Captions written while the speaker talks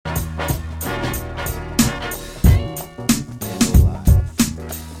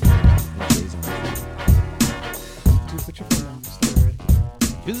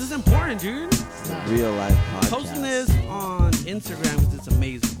important, dude. Real life podcast. Posting this on Instagram because it's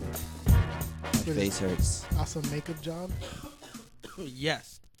amazing. My face hurts. Awesome makeup job.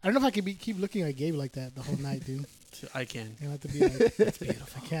 Yes, I don't know if I can keep looking at Gabe like that the whole night, dude. I can. You have to be like, It's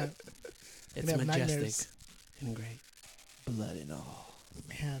beautiful. I can't. It's have majestic nightmares. and great. Blood and all.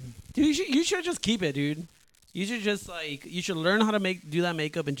 Man, Dude, you should just keep it, dude. You should just you should learn how to do that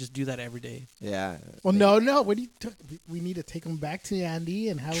makeup and just do that every day. Yeah. well, no. What do you? We need to take him back to Andy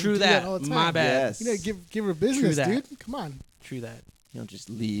and have True him do that. that all the time. My bad. Yes. You know, give her business, that. dude. Come on, True that. You don't just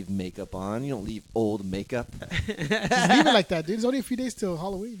leave makeup on. You don't leave old makeup. just leave it like that, dude. It's only a few days till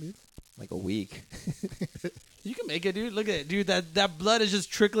Halloween, dude. Like a week. You can make it, dude. Look at it, dude. That blood is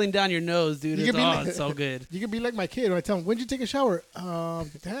just trickling down your nose, dude. You It's, can be like- it's so good. You can be like my kid when I tell him, "When'd you take a shower?"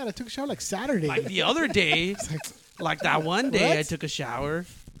 Dad, I took a shower like Saturday. Like the other day, It's like, like that one day, What? I took a shower.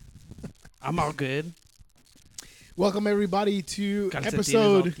 I'm all good. welcome everybody to Calcetines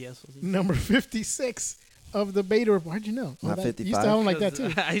episode all tiesos. number 56 of the Beta Report. How'd you know? Not You used to 55? have them like that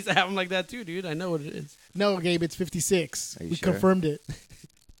too. I used to have them like that too, dude. I know what it is. No, Gabe, it's 56. Are you We sure? confirmed it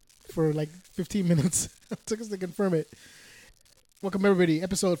for like 15 minutes. It took us to confirm it. Welcome, everybody.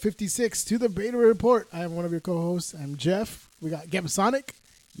 Episode 56 to the Beta Report. I am one of your co-hosts. I'm Jeff. We got Gab Sonic.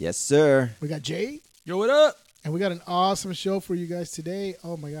 Yes, sir. We got Jay. Yo, what up? And we got an awesome show for you guys today.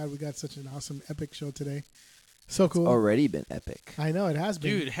 Oh, my God. We got such an awesome, epic show today. So cool. Already been epic. I know. It has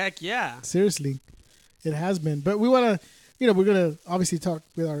been. Dude, heck yeah. Seriously. It has been. But we want to, we're going to obviously talk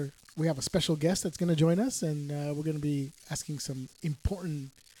with we have a special guest that's going to join us, and we're going to be asking some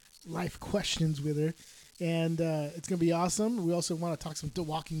important life questions with her. And it's going to be awesome. We also want to talk some The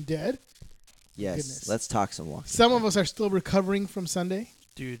Walking Dead. Yes. Goodness. Let's talk some walking. Some of us are still recovering from Sunday.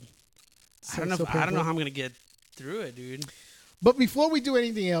 Dude. So- I don't know so I don't know painful. how I'm gonna get through it, dude. But before we do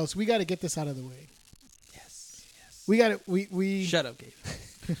anything else, we got to get this out of the way. Yes. We got to we Shut up, Gabe.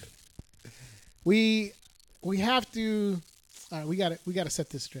 we have to we got to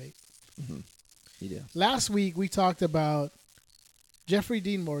set this straight. You do. Last week we talked about Jeffrey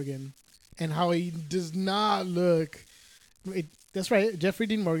Dean Morgan and how he does not look. That's right, Jeffrey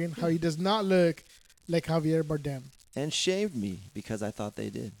Dean Morgan. How he does not look like Javier Bardem. And shamed me because I thought they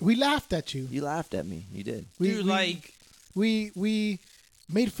did. We laughed at you. You laughed at me. You did. Dude, We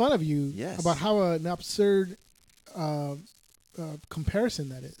made fun of you Yes. about how an absurd comparison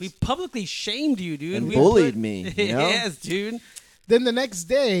that is. we publicly shamed you, dude. And We bullied me, you know? Yes, dude. Then the next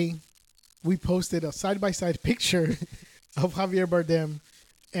day, we posted a side-by-side picture of Javier Bardem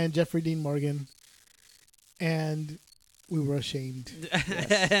and Jeffrey Dean Morgan, and we were ashamed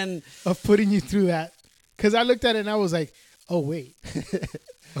And of putting you through that. Because I looked at it and I was like, oh, wait.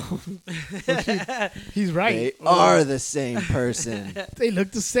 He's right. They are the same person. They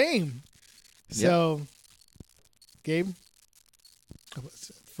look the same. So, Gabe,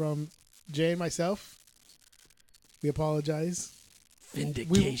 from Jay and myself, we apologize.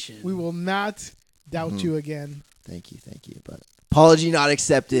 vindication. We will not doubt you again. Thank you. But apology not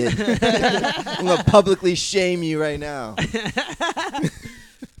accepted. I'm going to publicly shame you right now.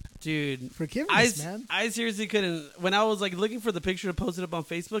 Dude, Forgiveness, man. I seriously couldn't. When I was like looking for the picture to post it up on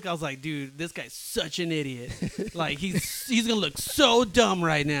Facebook, I was like, dude, this guy's such an idiot. Like he's gonna look so dumb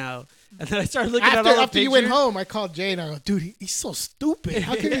right now. And then I started looking at all the After you pictures. went home, I called Jay and I go, dude, he's so stupid.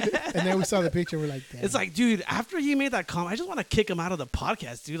 How can he? And then we saw the picture. We're like, damn. It's like, dude, after he made that comment, I just want to kick him out of the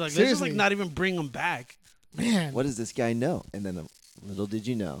podcast, dude. Like, let's just Seriously. like not even bring him back. man. What does this guy know? And then little did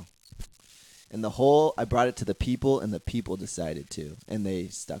you know. And I brought it to the people, and the people decided to, and they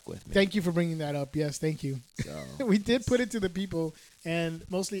stuck with me. Thank you for bringing that up. Yes, thank you. So, We did put it to the people, and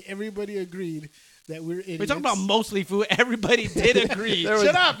mostly everybody agreed that we're idiots. We're talking about mostly food. Everybody did agree. There was-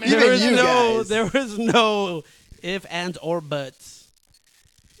 Shut up, man. Even There was you guys. there was no if, and, or buts.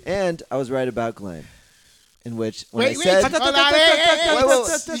 And I was right about Glenn, in which when Wait, I wait. said, Hold on, hey,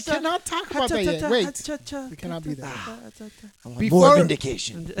 wait. You cannot talk about that yet. Wait. We cannot be there. I want Before- more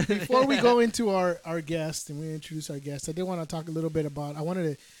vindication. Before we go into our guest and we introduce our guest, I did want to talk a little bit about, I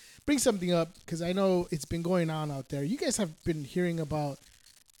wanted to bring something up because I know it's been going on out there. You guys have been hearing about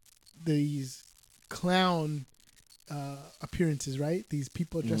these clown appearances, right? These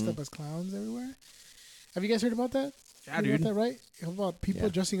people dressed up as clowns everywhere. Have you guys heard about that? Yeah, Heard dude. about that, right? About people Yeah.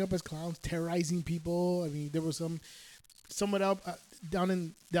 dressing up as clowns, terrorizing people. I mean, there was someone else down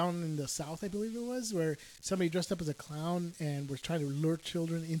in the South, I believe it was, where somebody dressed up as a clown and was trying to lure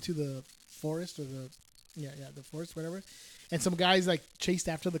children into the forest or the forest, whatever. And some guys like chased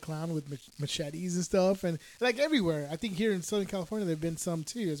after the clown with machetes and stuff, and like everywhere. I think here in Southern California there've been some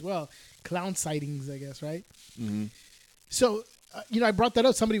too as well. Clown sightings, I guess, right? Mm-hmm. So, I brought that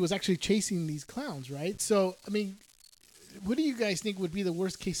up. Somebody was actually chasing these clowns, right? So, I mean, what do you guys think would be the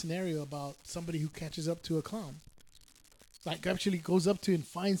worst case scenario about somebody who catches up to a clown? Like actually goes up to and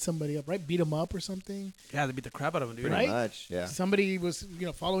finds somebody up, right? Beat them up or something. Yeah, they beat the crap out of him, dude. Right? Pretty much, yeah. Somebody was,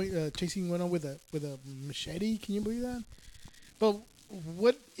 following, chasing one on with a machete. Can you believe that? But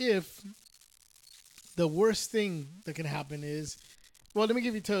what if the worst thing that can happen is, well, let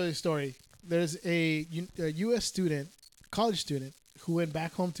me tell you a story. There's a U.S. student, college student, who went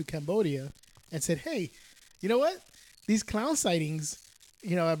back home to Cambodia and said, "Hey, you know what? These clown sightings,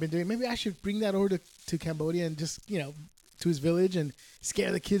 I've been doing. Maybe I should bring that over to Cambodia and just, to his village and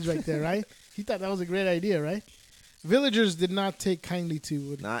scare the kids right there, right?" He thought that was a great idea, right? Villagers did not take kindly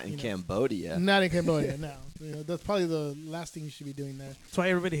to it. Not in Cambodia. Not in Cambodia, no. That's probably the last thing you should be doing there. That's why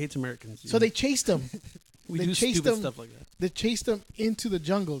everybody hates Americans. So they chased him. we they do chased stupid him, stuff like that. They chased him into the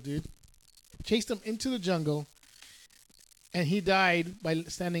jungle, dude. Chased him into the jungle, and he died by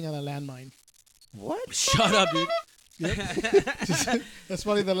standing on a landmine. What? Shut up, dude. That's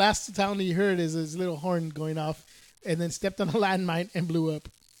probably the last sound he heard is his little horn going off, and then stepped on a landmine and blew up.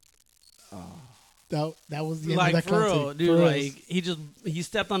 Oh, that was the end of that for real, concert. dude. For Like he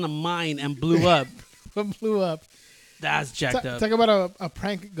stepped on a mine and blew up. blew up. That's jacked up. Talk about a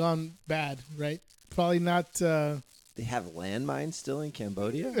prank gone bad, right? Probably not. They have landmines still in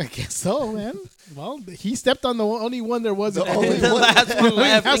Cambodia? I guess so, man. Well, he stepped on the only one there was. The only the last one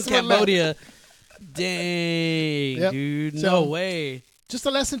left in Last one left. Cambodia. Dang, Yep. dude. So- No way. Just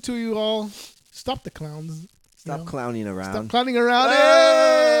a lesson to you all: stop the clowns. Stop clowning around. Stop clowning around.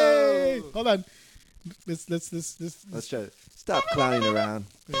 Oh! Hey! Hold on. Let's Let's try to stop clowning around.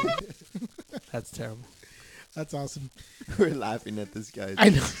 That's terrible. That's awesome. We're laughing at this guy. I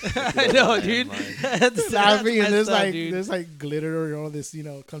know. I know, dude. That's Laughing, and messed up, there's like glitter or all this,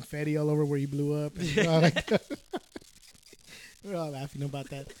 confetti all over where he blew up. And all like that. We're all laughing about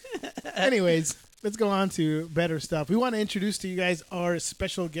that. Anyways, let's go on to better stuff. We want to introduce to you guys our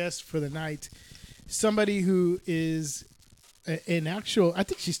special guest for the night. Somebody who is an actual. I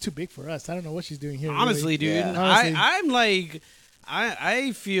think she's too big for us. I don't know what she's doing here. Honestly, really. dude. Yeah. Honestly. I'm like,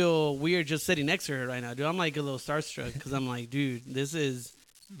 I feel weird just sitting next to her right now, dude. I'm like a little starstruck because I'm like, dude, this is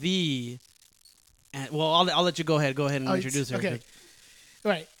the. Well, I'll let you go ahead. Go ahead and introduce her. Okay.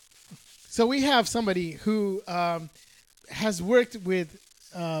 All right. So we have somebody who has worked with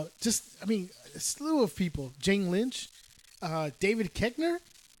a slew of people. Jane Lynch, David Koechner.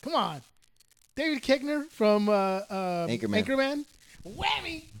 Come on. David Koechner from Anchorman.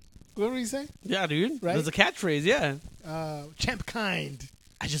 Whammy. What did he say? Yeah, dude. Right? There's a catchphrase, yeah. Champ Kind.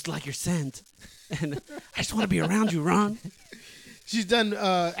 I just like your scent. And I just want to be around you, Ron. She's done,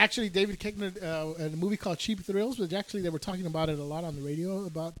 actually, David Koechner, in a movie called Cheap Thrills, which actually they were talking about it a lot on the radio,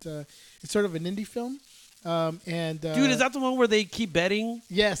 about it's sort of an indie film. Dude, is that the one where they keep betting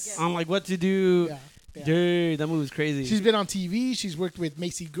Yes. on like what to do? Yeah. Yeah. Dude, that movie's crazy. She's been on TV. She's worked with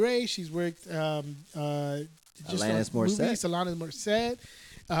Macy Gray. She's worked just Alanis on Morissette. movies. Alanis Morissette.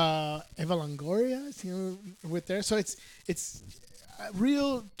 Eva Longoria is with there. So it's a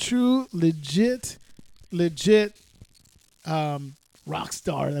real, true, legit rock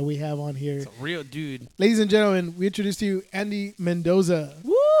star that we have on here. It's a real dude. Ladies and gentlemen, we introduce to you Andi Mendoza.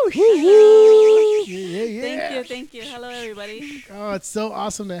 Woo! Yeah. Thank you. Hello, everybody. Oh, it's so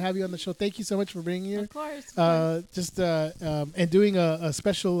awesome to have you on the show. Thank you so much for being here. Of course. And doing a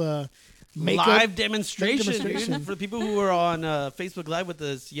special makeup. Live demonstration, demonstration. dude. For the people who were on Facebook Live with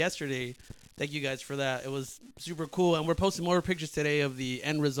us yesterday, thank you guys for that. It was super cool. And we're posting more pictures today of the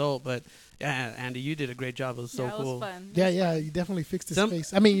end result. But yeah, Andy, you did a great job. It was so yeah, it cool. was fun. Yeah, you definitely fixed his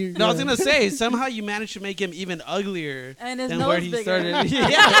face. I mean, No, I was gonna say somehow you managed to make him even uglier And his than nose where he bigger. started.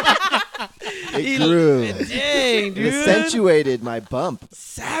 Yeah, It grew. dang, It dude, accentuated my bump,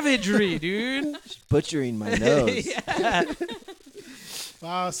 savagery, dude. butchering my nose. Yeah.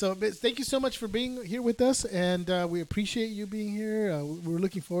 Wow. So thank you so much for being here with us, and we appreciate you being here. We're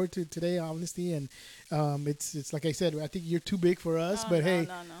looking forward to today, honestly, and it's like I said, I think you're too big for us, Oh, but no, hey,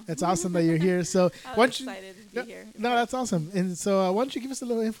 no. that's awesome that you're here. So I why was don't you? excited to No, be here. no, that's awesome. And so why don't you give us a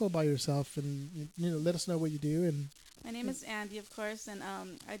little info about yourself and let us know what you do and. My name is Andi, of course, and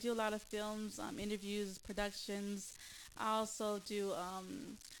I do a lot of films, interviews, productions. I also do a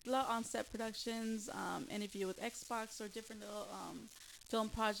lot of on-set productions, interview with Xbox or different little film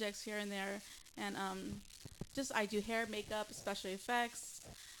projects here and there. And I do hair, makeup, special effects.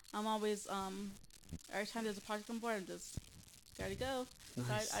 I'm always, every time there's a project on board, I'm just gotta go.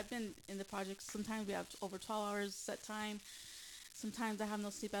 Nice. So I've been in the project. Sometimes we have over 12 hours set time. Sometimes I have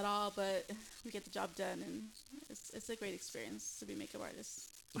no sleep at all, but we get the job done, and it's a great experience to be a makeup artist.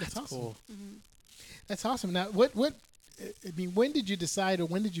 That's awesome. Cool. Mm-hmm. That's awesome. Now, what? I mean, when did you decide, or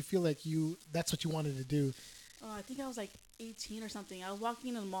when did you feel like that's what you wanted to do? I think I was like 18 or something. I was walking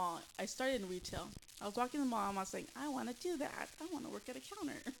in the mall. I started in retail. I was walking in the mall and I was like, I want to do that. I want to work at a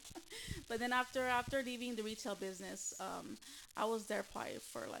counter. But then after leaving the retail business, I was there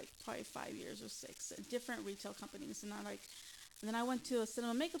probably 5 years or six at different retail companies. And then I went to a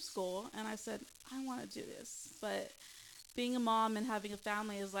cinema makeup school and I said, I want to do this. But being a mom and having a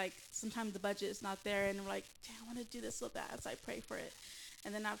family is like sometimes the budget is not there, and I'm like, damn, I want to do this so bad, so I pray for it.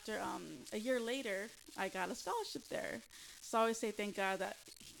 And then after a year later, I got a scholarship there. So I always say thank God that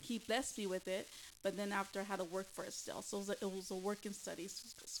He blessed me with it. But then after I had to work for it still, so it was a work and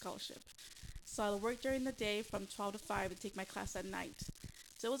studies scholarship. So I worked during the day from 12 to 5 and take my class at night.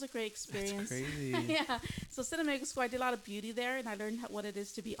 So it was a great experience. That's crazy. Yeah. So cinematic school, I did a lot of beauty there, and I learned what it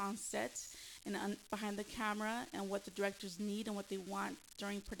is to be on set and behind the camera, and what the directors need and what they want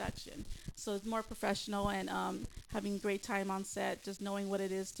during production. So it's more professional, and having a great time on set, just knowing what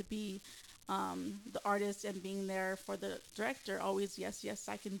it is to be the artist and being there for the director. Always, yes, yes,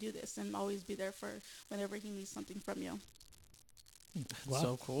 I can do this, and always be there for whenever he needs something from you. Wow.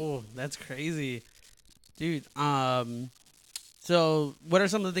 So cool. That's crazy, dude. So what are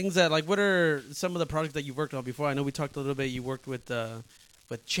some of the things that, like, what are some of the projects that you've worked on before? I know we talked a little bit. You worked with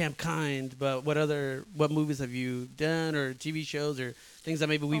Champ Kind, but what movies have you done, or TV shows, or things that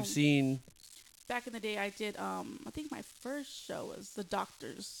maybe we've seen? Back in the day, I did. I think my first show was The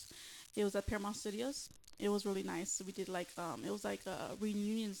Doctors. It was at Paramount Studios. It was really nice. We did it was like a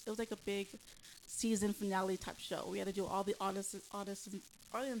reunion. It was like a big season finale type show. We had to do all the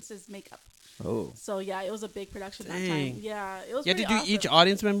audience's makeup. Oh, So yeah, it was a big production that Dang. time. Yeah, it was. You had to pretty do each awesome.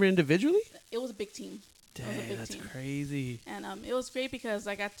 audience member individually? It was a big team. It was a Dang, big that's team. crazy. And it was great because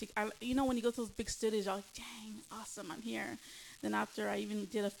I got to, when you go to those big studios, you're like, dang, awesome, I'm here. Then after, I even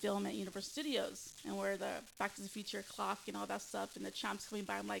did a film at Universal Studios, and where the Back to the Future clock and all that stuff, and the Champ's coming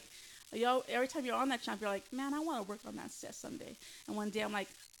by, I'm like, yo, every time you're on that Champ, you're like, man, I want to work on that set someday. And one day I'm like,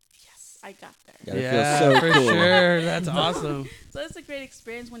 yes, I got there. gotta feel so for cool. sure. That's awesome. So it's a great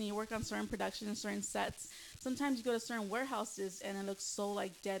experience when you work on certain productions and certain sets. Sometimes you go to certain warehouses and it looks so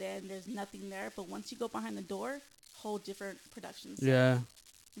like dead end. There's nothing there. But once you go behind the door, whole different productions. Yeah.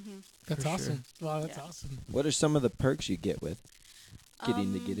 That's For awesome. Wow, that's Yeah. awesome. What are some of the perks you get with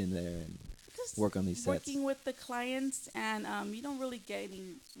getting to Um, get in there and Just work on these sets? working with the clients, and you don't really get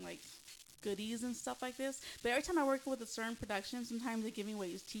any like goodies and stuff like this. But every time I work with a certain production, sometimes they give me away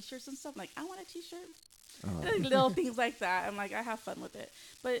these T-shirts and stuff. Like, I want a T-shirt. Oh. Little things like that. I'm like, I have fun with it.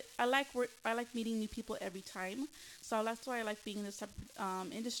 But I like meeting new people every time. So that's why I like being in this type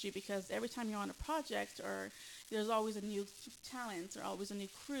of industry, because every time you're on a project, or there's always a new talent or always a new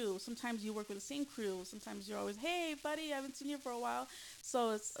crew. Sometimes you work with the same crew. Sometimes you're always, hey, buddy, I haven't seen you for a while.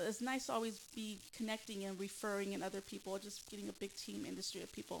 So it's nice to always be connecting and referring in other people, just getting a big team industry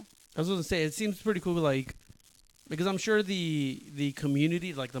of people. I was going to say, it seems pretty cool, like, because I'm sure the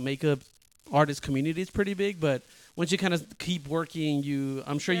community, like the makeup artist community, is pretty big, but once you kind of keep working,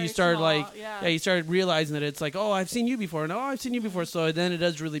 I'm sure Very you start small, like, yeah. you started realizing that it's like, oh, I've seen you before, and oh, I've seen you before. So then it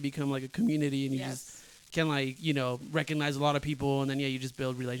does really become like a community, and you just Yes. can, like, recognize a lot of people, and then you just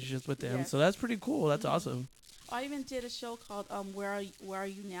build relationships with them. Yes. So that's pretty cool. That's Mhm. awesome. I even did a show called Where Are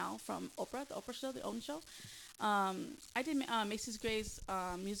You Now from Oprah, the Oprah show, the OWN show. I did Macy's Gray's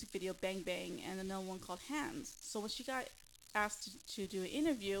music video Bang Bang, and another one called Hands. So when she got asked to do an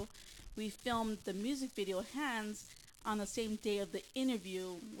interview, we filmed the music video Hands on the same day of the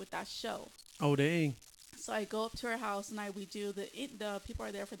interview with that show. Oh, dang. So I go up to her house and we do the people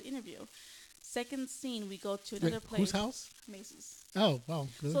are there for the interview. Second scene, we go to another Wait, place. whose house? Macy's. Oh, wow.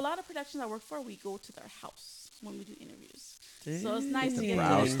 Really? So a lot of productions I work for, we go to their house when we do interviews. So it's nice to get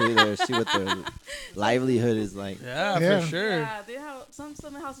Browse to through there, see what their livelihood is like. Yeah, Yeah. for sure. Yeah, they have some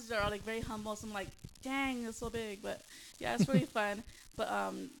houses that are like very humble. Some like, dang, it's so big. But yeah, it's really fun.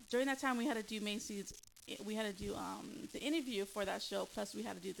 But during that time, we had to do Macy's. We had to do the interview for that show. Plus, we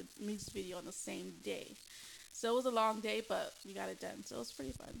had to do the music video on the same day. So it was a long day, but we got it done. So it was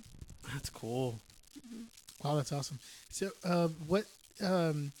pretty fun. That's cool. Wow, that's awesome. So, what?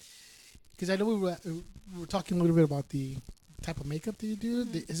 Because I know we were talking a little bit about the type of makeup that you do.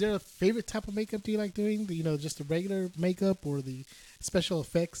 Is there a favorite type of makeup do you like doing? Just the regular makeup or the special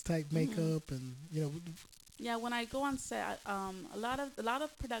effects type makeup, and Yeah, when I go on set, a lot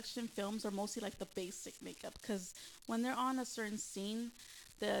of production films are mostly like the basic makeup, because when they're on a certain scene,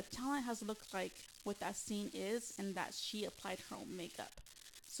 the talent has to look like what that scene is, and that she applied her own makeup.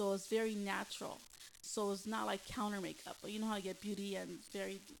 So it's very natural. So it's not like counter makeup. But you know how to get beauty and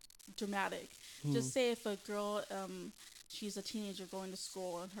very dramatic. Just say if a girl, she's a teenager going to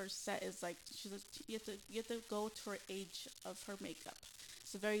school, and her set is like you have to go to her age of her makeup.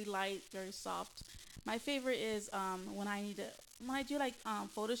 It's very light, very soft. My favorite is when I do like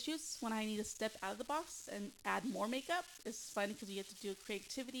photo shoots, when I need to step out of the box and add more makeup. It's fun because you get to do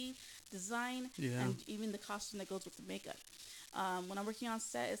creativity, design, Yeah. and even the costume that goes with the makeup. When I'm working on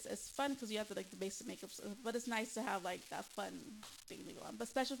set, it's fun because you have to like the basic makeup, but it's nice to have like that fun thing to go on. But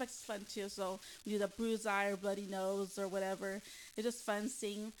special effects is fun too. So when you do the bruised eye or bloody nose or whatever, it's just fun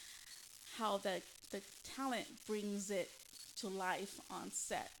seeing how the talent brings it to life on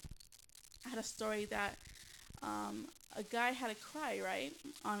set. I had a story that a guy had to cry right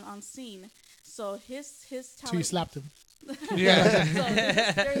on scene. So his talent. So you slapped him. Yeah.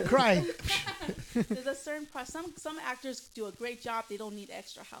 So Cry. there's a certain some actors do a great job. They don't need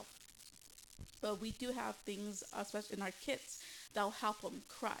extra help, but we do have things, especially in our kits, that'll help him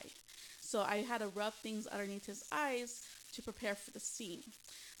cry. So I had to rub things underneath his eyes to prepare for the scene.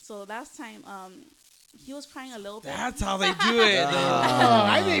 So last time, he was crying a little bit. That's how they do it. Oh,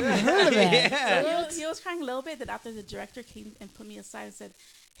 I didn't even heard of that. Yeah. He was crying a little bit. Then after the director came and put me aside and said,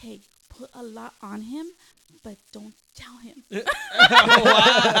 "Hey, put a lot on him, but don't tell him."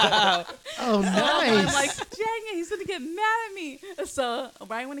 Wow. Oh, I'm nice. like, dang it, he's gonna get mad at me. So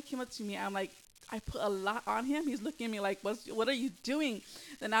right when it came up to me, I'm like, I put a lot on him. He's looking at me like, what are you doing?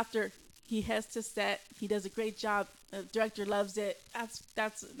 Then after he heads to set, he does a great job. The director loves it.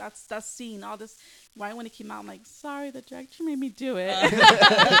 That's scene. All this. Right when it came out, I'm like, sorry, the director made me do it.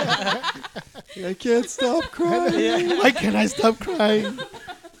 I can't stop crying. Why can't I stop crying?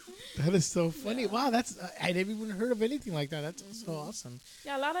 That is so funny. Wow, that's I never even heard of anything like that. That's so awesome.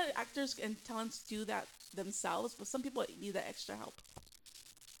 Yeah, a lot of actors and talents do that themselves, but some people need that extra help.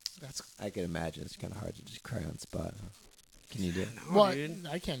 That's I can imagine it's kind of hard to just cry on spot. Huh? Can you do it? well, dude.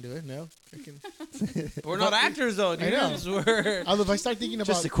 I can't do it. No, I can. We're not actors though, dude. know. We're Although if I start thinking about,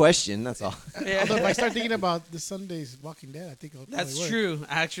 Just a question, that's all. although if I start thinking about the Sunday's Walking Dead, I think I'll that's probably work. true.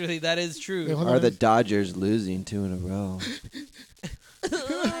 Actually, that is true. Wait, hold Are on. the Dodgers losing 2 in a row? I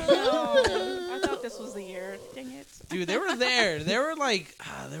know. I thought this was the year. Dang it. Dude, they were there. They were like,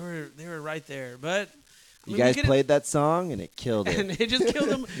 they were right there. But I You mean, guys we get played that song and it killed it, and it. it just killed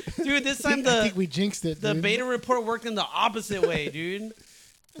them, dude. This time I think we jinxed it. the dude. beta report worked in the opposite way, dude.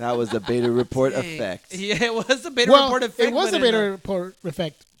 That was the beta report Dang. effect. Yeah, it was the beta well, report effect. it was but a in beta report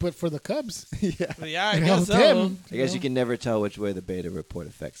effect, but for the Cubs, Yeah. Yeah, I it guess helped so. him. I guess you can never tell which way the beta report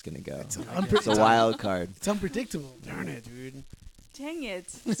effect's going to go. It's unpre- a wild card. It's unpredictable. Darn it, dude. Dang it.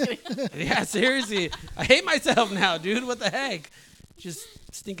 Just kidding. Yeah, seriously. I hate myself now, dude. What the heck? Just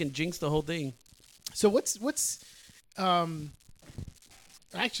stinking jinx the whole thing. So what's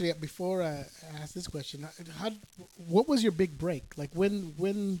actually before I ask this question, what was your big break? Like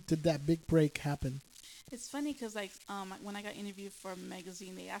when did that big break happen? It's funny because like when I got interviewed for a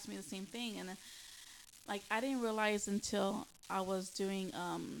magazine, they asked me the same thing, and like I didn't realize until I was doing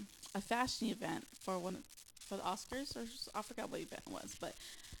a fashion event for the Oscars, or I forgot what event it was, but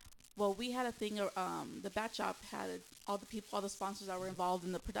well, we had a thing. The Bat Shop had all the sponsors that were involved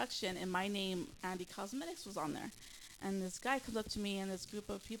in the production, and my name, Andi Cosmetics, was on there. And this guy comes up to me and this group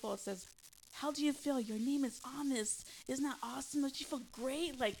of people and says, "How do you feel? Your name is on this. Isn't that awesome? Don't you feel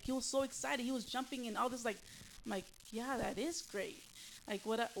great?" Like he was so excited. He was jumping and all this. Like, I'm like, yeah, that is great. Like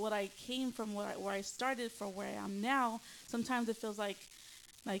what I came from, where I started, for where I am now. Sometimes it feels like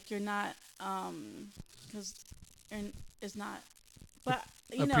you're not, because it's not. But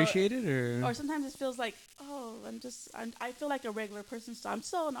you know, Appreciate it, or sometimes it feels like, oh, I feel like a regular person. So I'm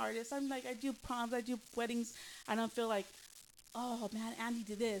still an artist. I'm like, I do proms, I do weddings. I don't feel like, oh man, Andi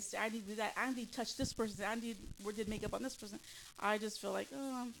did this, Andi did that, Andi touched this person, Andi did makeup on this person. I just feel like,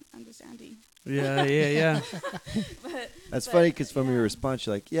 oh, I'm just Andi. Yeah. That's but, funny because from yeah. your response,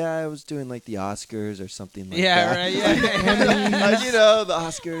 you're like, yeah, I was doing like the Oscars or something like Yeah, that. right, yeah. Like, you know, the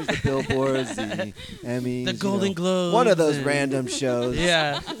Oscars, the Billboards, the Emmys. The you Golden know, Globes. One of those and- random shows.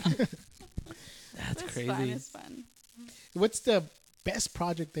 Yeah. That's It's crazy. fun. It's fun. What's the best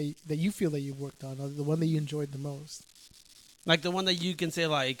project that you feel that you've worked on, or the one that you enjoyed the most? Like the one that you can say,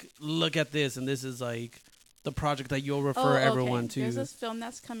 like, look at this, and this is like the project that you'll refer everyone to. There's this film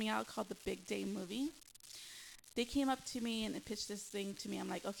that's coming out called The Big Day Movie. They came up to me and they pitched this thing to me. I'm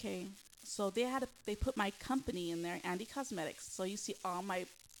like, okay. So they put my company in there, Andi Cosmetics. So you see all my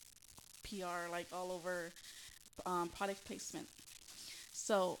PR like all over product placement.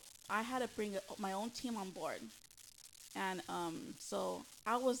 So I had to bring my own team on board. And so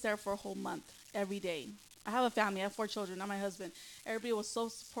I was there for a whole month, every day. I have a family. I have 4 children, not my husband. Everybody was so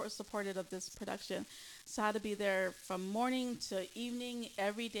supportive of this production. So I had to be there from morning to evening,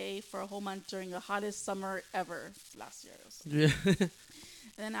 every day for a whole month during the hottest summer ever last year. Yeah. And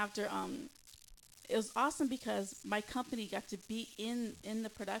then after, it was awesome because my company got to be in the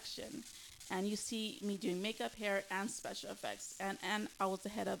production, and you see me doing makeup, hair, and special effects, and I was the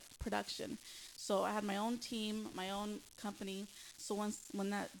head of production. So I had my own team, my own company. So when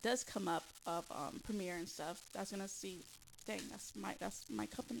that does come up of premiere and stuff, that's gonna see. Dang, that's my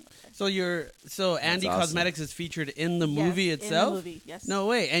company. Okay. So Andi awesome. Cosmetics is featured in the movie Yes, itself. In the movie, yes. No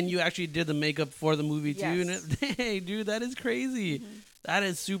way, and you actually did the makeup for the movie too. Yes. And hey, dude, that is crazy. Mm-hmm. That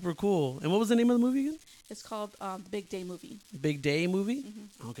is super cool. And what was the name of the movie again? It's called The Big Day Movie. Big Day movie.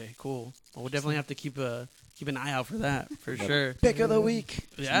 Mm-hmm. Okay, cool. Well, we'll definitely have to keep an eye out for that for sure. Pick of the week.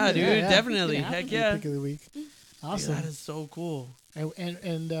 Yeah, dude, Yeah. definitely. Yeah. Heck yeah. Pick of the week. Awesome. That is so cool.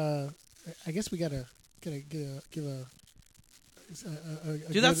 And I guess we gotta give a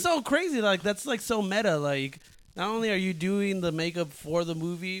Dude, that's so crazy. Like, that's like so meta. Like, not only are you doing the makeup for the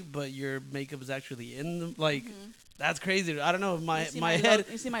movie, but your makeup is actually in the like. That's crazy. I don't know. My head.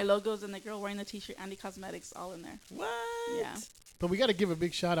 You see my logos and the girl wearing the T-shirt, Andi Cosmetics, all in there. What? Yeah. But we got to give a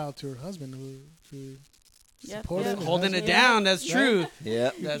big shout out to her husband who Yep, supported yep. her Holding it husband. down. That's Right? true.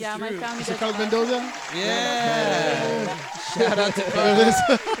 Yep. That's Yeah, my true. family Is it does Carlos that. Mendoza? Yeah. Shout out to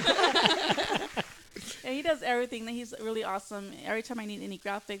Yeah, he does everything. He's really awesome. Every time I need any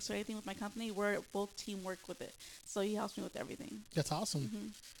graphics or anything with my company, we're both teamwork with it. So he helps me with everything. That's awesome. Mm-hmm.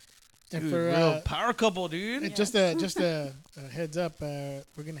 And Dude, for real power couple, dude. and just a heads up,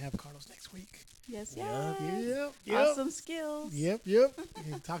 we're gonna have Carlos next week. Yes, Yeah. yes. Yep. Awesome skills. Yep. We're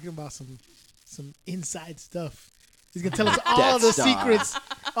talking about some inside stuff. He's gonna tell us all Death the Star.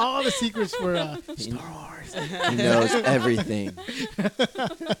 all the secrets for Star Wars. He knows everything.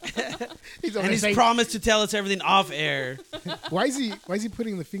 He's And he's promised to tell us everything off air. why is he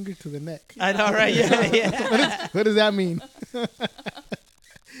putting the finger to the neck? I know, right? Yeah. What does that mean?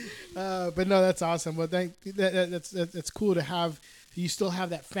 But no, that's awesome. Well, that's cool to have. You still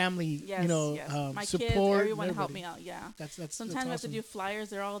have that family, Yes, you know, yes. My support. kids, and everyone helped everybody. me out. Yeah. That's Sometimes we have to awesome. do flyers.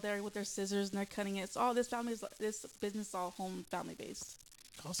 They're all there with their scissors and they're cutting it. It's all this business is all home family based.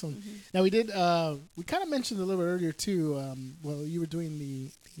 Awesome. Mm-hmm. Now we did. We kind of mentioned a little bit earlier too. Well, you were doing the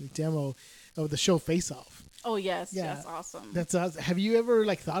demo of the show Face Off. Oh yes, Yeah. that's awesome. That's have you ever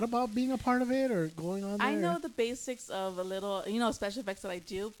thought about being a part of it or going on there? I know the basics of a little, special effects that I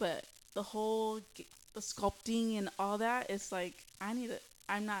do, but the whole the sculpting and all that, it's like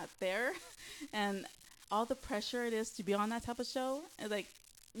I'm not there, and all the pressure it is to be on that type of show. And like,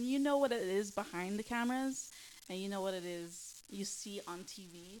 you know what it is behind the cameras, and you know what it is you see on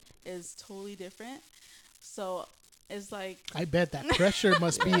TV is totally different. So it's like, I bet that pressure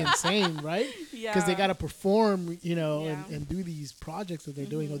must be insane, right? yeah, Because they got to perform, Yeah. and do these projects that they're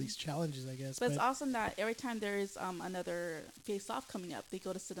doing, or these challenges, I guess. But it's awesome that every time there is another Face Off coming up, they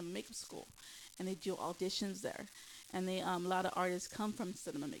go to cinema makeup school, and they do auditions there. And they a lot of artists come from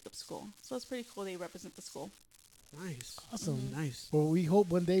cinema makeup school, so it's pretty cool. They represent the school. Nice. Awesome. Nice. Well, we hope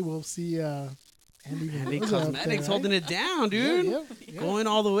one day we'll see Andi Andi Mendoza up Cosmetics there, right? holding it down, dude. Yeah. Going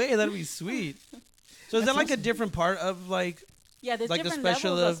all the way. That'd be sweet. So is That's that like awesome. a different part of like Yeah, there's the different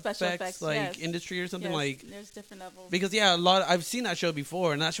special levels effects, of special effects, like yes. industry or something Yes, like? there's different levels. Because I've seen that show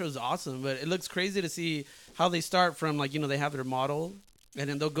before, and that show is awesome. But it looks crazy to see how they start from they have their model, and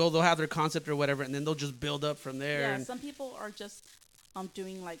then they'll have their concept or whatever, and then they'll just build up from there. Yeah, and- some people are just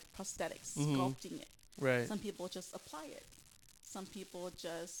doing like prosthetics, Mhm. sculpting it. right. Some people just apply it. Some people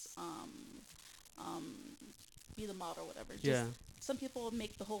just be the model or whatever. Just, Yeah. Some people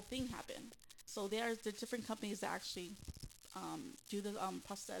make the whole thing happen. So there are different companies that actually do the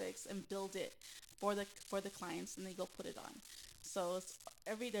prosthetics and build it for the clients, and they go put it on. So it's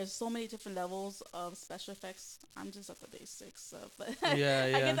there's so many different levels of special effects. I'm just at the basics, so, but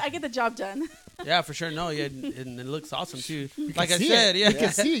Yeah. I get the job done. Yeah, for sure. No, yeah, and it looks awesome too. You Like I can see said, it. yeah. You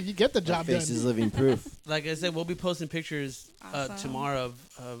can see it. You get the job That face done. is living proof. Like I said, we'll be posting pictures Awesome. tomorrow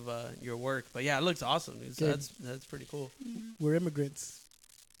of your work. But yeah, it looks awesome. Dude. So Good. that's pretty cool. We're immigrants.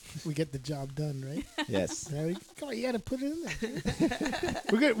 We get the job done, right? Yes. Come on, you got to put it in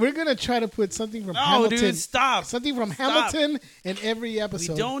there. we're gonna try to put something from No, Hamilton. dude, stop. Something from Stop. Hamilton in every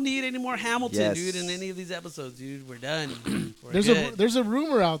episode. We don't need any more Hamilton, Yes. dude, in any of these episodes, dude. We're done. We're There's good. there's a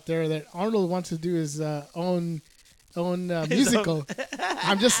rumor out there that Arnold wants to do his own musical.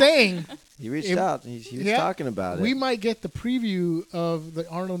 I'm just saying, He reached If- out. He was yeah, talking about it. we might get the preview of the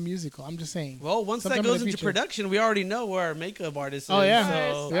Arnold musical. I'm just saying. Well, once Sometime that in goes the into future. production, we already know where our makeup artist is. Oh, yeah.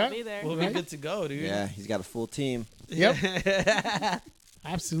 So Yeah. I'll be there. we'll Right. be good to go, dude. Yeah, he's got a full team. Yep.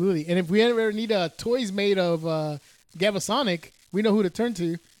 Absolutely. And if we ever need toys made of Gabasonic, we know who to turn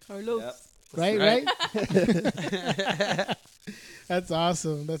to. Carlos. Yep. Right, Right. right. That's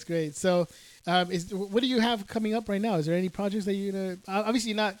awesome. That's great. So, what do you have coming up right now? Is there any projects that you're gonna?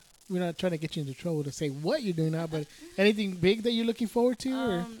 Obviously, not we're not trying to get you into trouble to say what you're doing now, but anything big that you're looking forward to?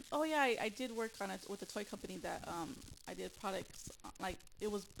 Or? Oh yeah, I did work on it with a toy company that I did products like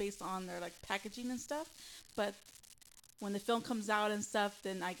it was based on their like packaging and stuff, but when the film comes out and stuff,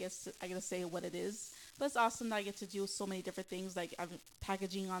 then I guess I gotta say what it is. But it's awesome that I get to do so many different things, like I'm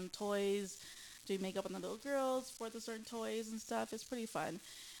packaging on toys, doing makeup on the little girls for the certain toys and stuff. It's pretty fun.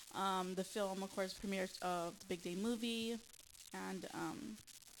 The film, of course, premiered the Big Day movie, and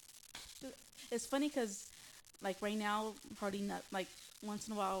it's funny because like right now, hardly not like once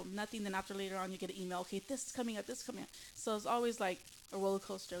in a while nothing. Then after later on, you get an email. Okay, this is coming up. This is coming up. So it's always like a roller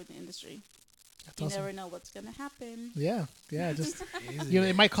coaster in the industry. That's You awesome. never know what's gonna happen. Yeah, just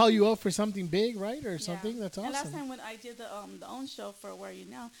it might call you up for something big, right, or Yeah. something. That's awesome. And last time when I did the own show for Where Are You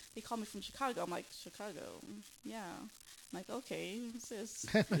Now, they called me from Chicago. I'm like, Chicago, yeah. I'm like, okay, sis.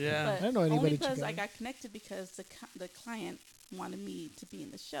 Yeah. But I don't know anybody only in because I Chicago. got connected because the client wanted me to be in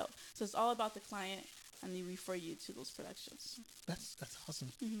the show. So it's all about the client, and they refer you to those productions. That's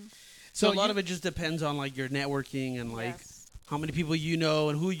awesome. Mm-hmm. So a lot of it just depends on like your networking and like Yes. how many people you know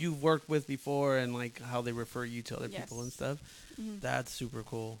and who you've worked with before and like how they refer you to other Yes. people and stuff. Mhm. That's super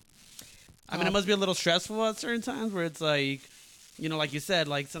cool. I mean, it must be a little stressful at certain times where it's like, you know, like you said,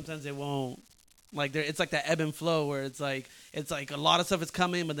 like sometimes it won't, like there, it's like that ebb and flow where it's like a lot of stuff is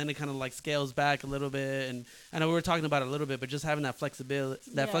coming, but then it kind of like scales back a little bit. And I know we were talking about it a little bit, but just having that flexibility,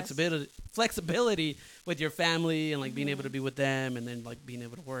 Yes. flexibility with your family and like being able to be with them and then like being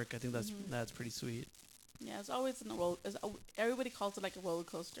able to work. I think that's pretty sweet. Yeah, it's always in a roll. Everybody calls it like a roller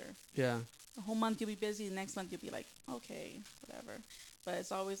coaster. Yeah. The whole month you'll be busy. The next month you'll be like, okay, whatever. But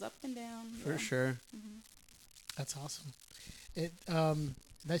it's always up and down. For sure. Mm-hmm. That's awesome. It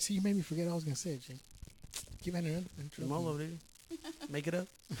I see you made me forget what I was gonna say, Jake. Keep on intro. Molo, dude. Make it up.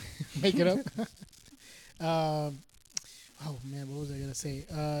 Make it up. Oh man, what was I gonna say?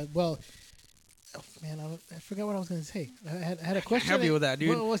 Well, oh man, I forgot what I was gonna say. I had a question. Help you with that, dude.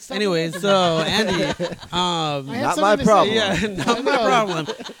 Well, what's that? Anyways, so Andy, I had Not something my to say. problem. yeah, not my No. problem.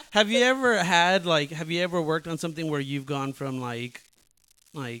 Have you ever worked on something where you've gone from like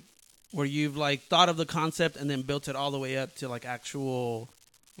where you've like thought of the concept and then built it all the way up to like actual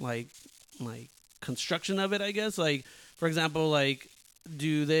like construction of it, I guess? Like, for example, like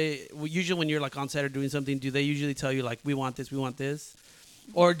do they usually when you're like on set or doing something, do they usually tell you like we want this?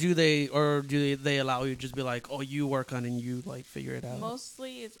 Or do they allow you to just be like, oh, you work on it and you like figure it out?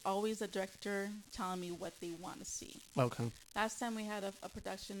 Mostly it's always a director telling me what they want to see. Okay. Last time we had a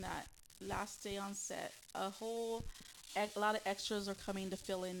production that last day on set, a lot of extras are coming to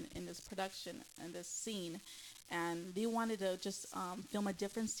fill in this production and this scene. And they wanted to just film a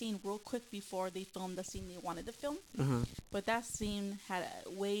different scene real quick before they filmed the scene they wanted to film. Uh-huh. But that scene had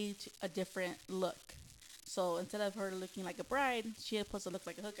a different look. So instead of her looking like a bride, she had supposed to look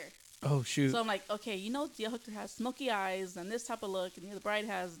like a hooker. Oh, shoot. So I'm like, okay, the hooker has smoky eyes and this type of look, and the bride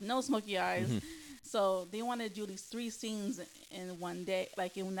has no smoky eyes. Mm-hmm. So they wanted to do these 3 scenes in one day,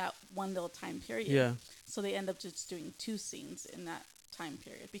 like in that one little time period. Yeah. So they end up just doing 2 scenes in that time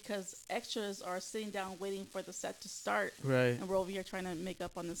period because extras are sitting down waiting for the set to start. Right. And we're over here trying to make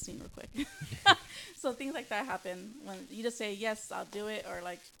up on the scene real quick. So things like that happen when you just say, yes, I'll do it. Or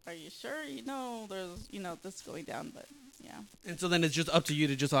like, are you sure? There's, this going down, but yeah. And so then it's just up to you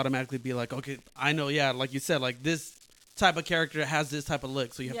to just automatically be like, okay, I know, yeah, like you said, like this type of character has this type of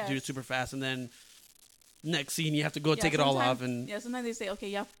look, so you have to do it super fast, and then next scene you have to go take it all off. And sometimes they say, okay,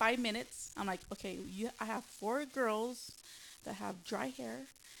 you have 5 minutes. I'm like, okay, I have 4 girls that have dry hair,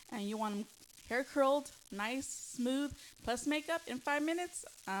 and you want them hair curled, nice, smooth, plus makeup in 5 minutes.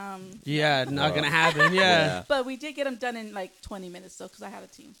 yeah, not gonna happen. Yeah. But we did get them done in like 20 minutes, though, because I had a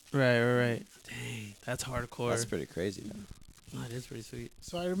team. Right. Dang, that's hardcore. That's pretty crazy, though. That is pretty sweet.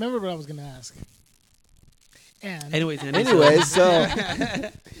 So I remember what I was gonna ask. And Anyways, So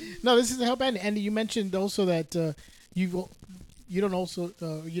no, this is to help Andy. Andy, you mentioned also that you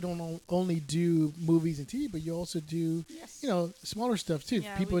don't only do movies and TV, but you also do Yes. smaller stuff too.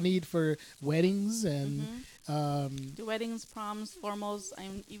 Yeah, People need for weddings and Do weddings, proms, formals. I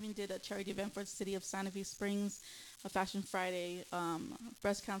even did a charity event for the city of Santa Fe Springs, a Fashion Friday,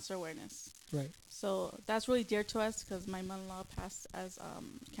 breast cancer awareness. right. So that's really dear to us because my mother-in-law passed as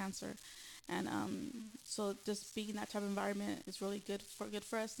cancer. And so just being in that type of environment is really good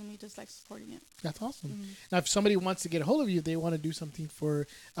for us, and we just like supporting it. That's awesome. Now, if somebody wants to get a hold of you, if they want to do something for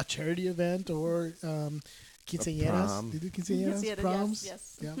a charity event or quinceañeras, prom. they do quinceañeras, Yes, proms.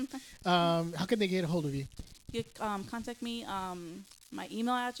 yes. Yeah. How can they get a hold of you? You contact me. My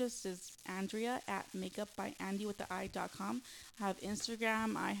email address is andrea@makeupbyandy.com. I have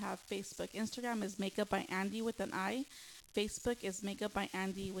Instagram. I have Facebook. Instagram is makeupbyandy with an I. Facebook is Makeup by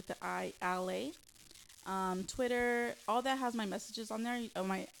Andy with the ILA. Twitter, all that has my messages on there.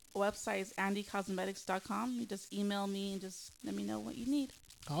 My website is andycosmetics.com. You just email me and just let me know what you need.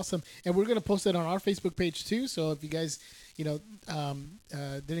 Awesome. And we're going to post it on our Facebook page too. So if you guys,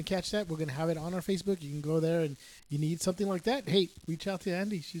 didn't catch that, we're going to have it on our Facebook. You can go there, and you need something like that, hey, reach out to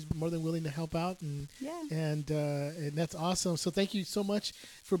Andy. She's more than willing to help out. And that's awesome. So thank you so much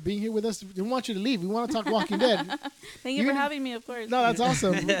for being here with us. We don't want you to leave. We want to talk Walking Dead. Thank you for having me, of course. No, that's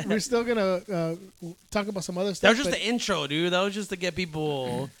awesome. We're still going to talk about some other stuff. That was just the intro, dude. That was just to get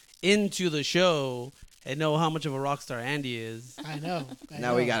people into the show and know how much of a rock star Andy is. I know.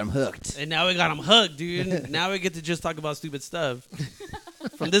 Now we got him hooked. And now we got him hooked, dude. Now we get to just talk about stupid stuff.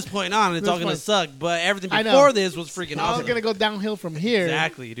 From this point on, it's all going to suck. But everything before this was freaking awesome. It's going to go downhill from here.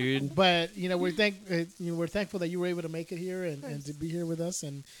 Exactly, dude. But, we're thankful that you were able to make it here and to be here with us.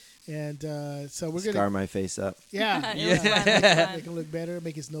 And so we're going to... Scar my face up. Yeah. It was fun. Make him look better.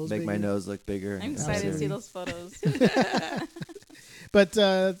 Make his nose Make bigger. my nose look bigger. I'm excited to see those photos. But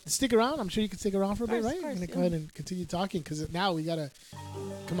stick around. I'm sure you can stick around for a bit, right? Of course, We're going to go ahead and continue talking because now we got to...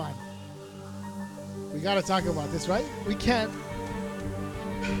 Come on. We got to talk about this, right? We can't...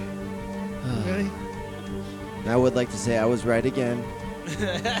 Ready? I would like to say I was right again.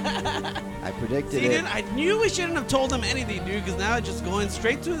 I predicted See, it. dude, I knew we shouldn't have told him anything, dude, because now it's just going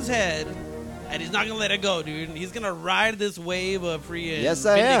straight to his head, and he's not going to let it go, dude. And he's going to ride this wave of free Yes,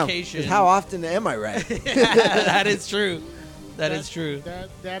 I am. vindication. How often am I right? That is true. That is true.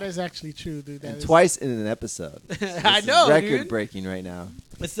 That is actually true, dude. And twice in an episode. I know, record dude. breaking right now.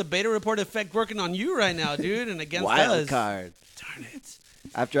 It's the beta report effect working on you right now, dude, and against Wild us. card. Darn it.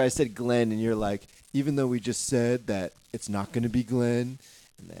 After I said Glenn, and you're like, even though we just said that it's not going to be Glenn,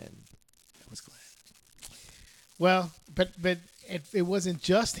 and then it was Glenn. Well, but it wasn't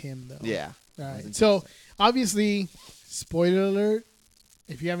just him, though. Yeah. All right. Wasn't So, obviously, spoiler alert,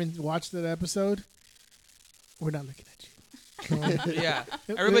 if you haven't watched that episode, we're not looking at you. Yeah.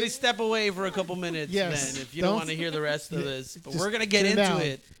 Everybody step away for a couple minutes, Yes. then, if you don't want to hear the rest of this. But Just we're going to get turn into down.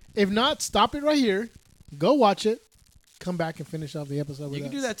 it. If not, stop it right here. Go watch it. Come back and finish off the episode with You can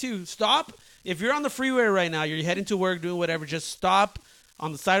us. do that too. Stop. If you're on the freeway right now, you're heading to work, doing whatever, just stop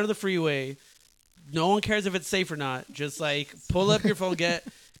on the side of the freeway. No one cares if it's safe or not. Just like pull up your phone, get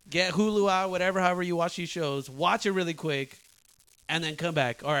Hulu out, whatever, however you watch these shows. Watch it really quick, and then come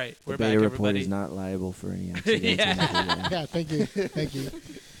back. All right, we're The back, beta report everybody. is not liable for any accidents. Yeah. Yeah, thank you. Thank you.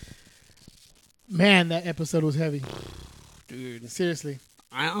 Man, that episode was heavy. Dude, Seriously.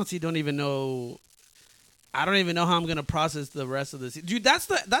 I honestly don't even know. I don't even know how I'm gonna process the rest of this. Dude, that's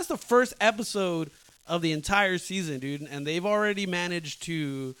the first episode of the entire season, dude, and they've already managed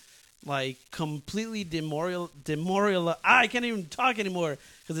to like completely demoralize. I can't even talk anymore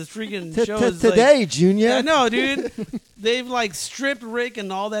because this freaking show is Today, like, Junior. Yeah, no, dude. They've like stripped Rick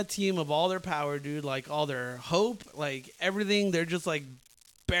and all that team of all their power, dude. Like all their hope, like everything. They're just like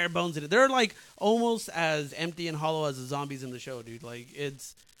bare bones in it. They're like almost as empty and hollow as the zombies in the show, dude. Like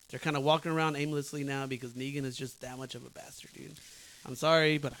they're kind of walking around aimlessly now because Negan is just that much of a bastard, dude. I'm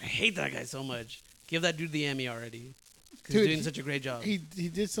sorry, but I hate that guy so much. Give that dude the Emmy already. Because he's doing such a great job. He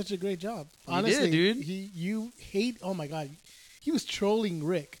did such a great job. He Honestly, did, dude. You hate. Oh my God, he was trolling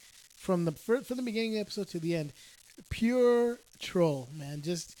Rick from the beginning of the episode to the end. Pure troll, man.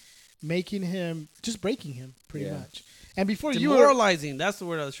 Just making him, just breaking him, pretty much. And before demoralizing. That's the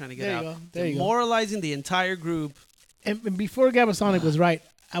word I was trying to get out. There you go. Demoralizing the entire group. And before Gabasonic was right,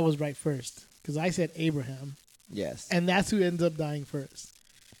 I was right first because I said Abraham, Yes. and that's who ends up dying first.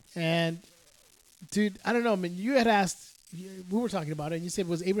 And dude, I don't know. I mean, you had asked. We were talking about it, and you said,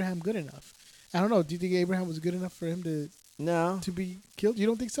 "Was Abraham good enough?" I don't know. Do you think Abraham was good enough for him to be killed? You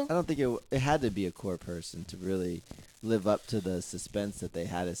don't think so? I don't think it had to be a core person to really live up to the suspense that they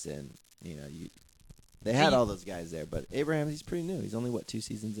had us in. You know, they had all those guys there, but Abraham, he's pretty new. He's only 2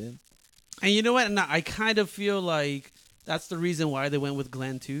 seasons in. And you know what? And I kind of feel like that's the reason why they went with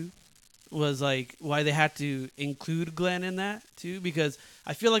Glenn too. Was like why they had to include Glenn in that too, because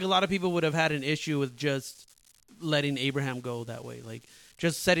I feel like a lot of people would have had an issue with just letting Abraham go that way, like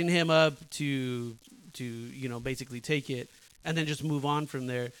just setting him up to basically take it and then just move on from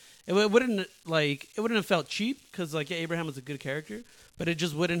there. It wouldn't have felt cheap because like Abraham was a good character, but it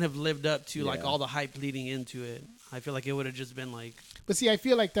just wouldn't have lived up to like all the hype leading into it. I feel like it would have just been like. But see, I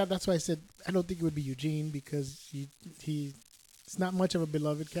feel like that's why I said I don't think it would be Eugene because he's not much of a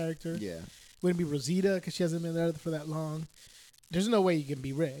beloved character. Yeah. Wouldn't be Rosita because she hasn't been there for that long. There's no way you can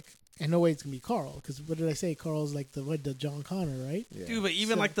be Rick, and no way it's gonna be Carl because what did I say? Carl's like the John Connor, right? Yeah. Dude, but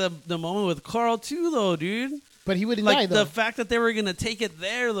even like the moment with Carl too, though, dude. But he wouldn't Like die though. the fact that they were gonna take it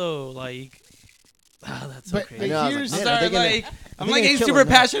there, though, like Oh, that's so But crazy. I know, I was here's like, I'm man, are sorry, they gonna- like I'm they like gonna getting kill super him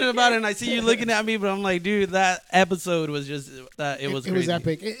now? passionate about it, and I see you looking at me, but I'm like, dude, that episode was just it was it was crazy.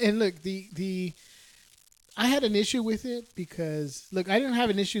 epic. And look, the I had an issue with it because look, I didn't have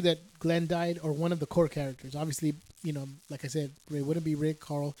an issue that Glenn died or one of the core characters. Obviously, like I said, it wouldn't be Rick,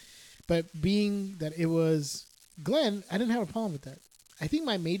 Carl, but being that it was Glenn, I didn't have a problem with that. I think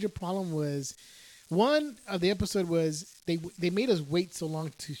my major problem was one of the episode was they made us wait so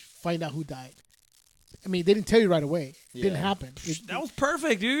long to find out who died. I mean, they didn't tell you right away. It didn't Yeah. happen. That was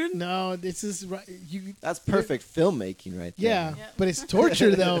perfect, dude. No, this is right. That's perfect filmmaking right there. Yeah, Yeah. but it's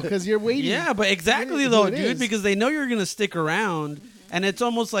torture though because you're waiting. Yeah, but exactly It is though, what it dude, is. because they know you're gonna stick around, and it's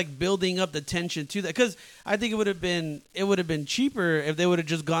almost like building up the tension to that. Because I think it would have been cheaper if they would have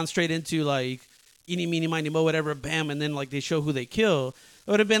just gone straight into like eeny meeny miny mo whatever, bam, and then like they show who they kill. It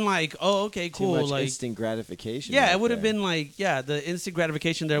would have been like, oh, okay, Too cool, much like instant gratification. yeah, right it would have there. been like the instant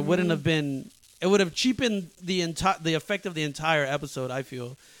gratification there wouldn't have been. It would have cheapened the effect of the entire episode. I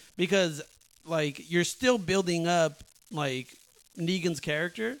feel because like you're still building up like Negan's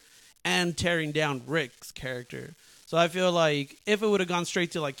character and tearing down Rick's character. So I feel like if it would have gone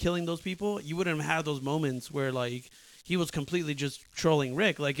straight to like killing those people, you wouldn't have had those moments where like he was completely just trolling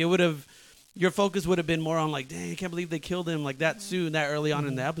Rick. Like it would have, your focus would have been more on like, dang, I can't believe they killed him like that soon, that early on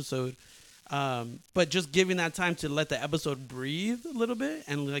in the episode. But just giving that time to let the episode breathe a little bit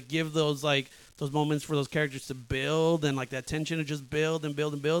and like give those moments for those characters to build and like that tension to just build and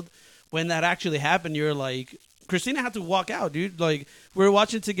build and build. When that actually happened, you're like, Christina had to walk out, dude. Like we were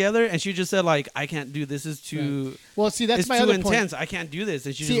watching together, and she just said like, "I can't do this. Is too Well, see, that's it's my too other intense. point. I can't do this."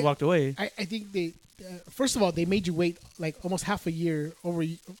 And she See, just walked away. I think they first of all they made you wait like almost half a year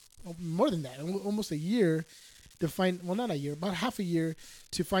more than that, almost a year to find. Well, not a year, about half a year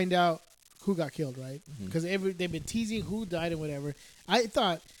to find out who got killed, right? Because they've been teasing who died and whatever. I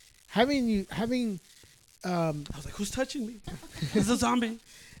thought having I was like, "Who's touching me? It's a zombie."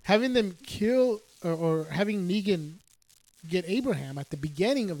 having them kill or having Negan get Abraham at the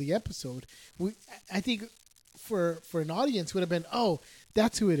beginning of the episode, I think for an audience would have been, oh,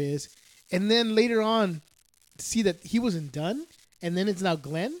 that's who it is, and then later on see that he wasn't done, and then it's now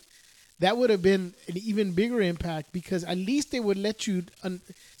Glenn. That would have been an even bigger impact because at least they would let you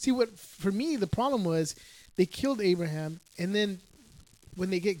see what. For me, the problem was they killed Abraham, and then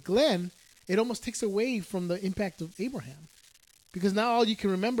when they get Glenn, it almost takes away from the impact of Abraham. Because now all you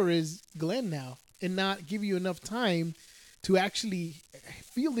can remember is Glenn now and not give you enough time to actually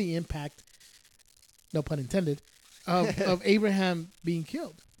feel the impact, no pun intended, of Abraham being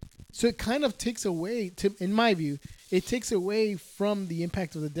killed. So it kind of takes away, in my view, it takes away from the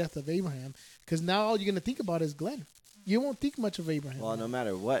impact of the death of Abraham because now all you're going to think about is Glenn. You won't think much of Abraham. Well, no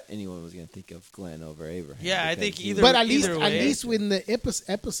matter what, anyone was going to think of Glenn over Abraham. Yeah, I because think he either- was- But at way. least in the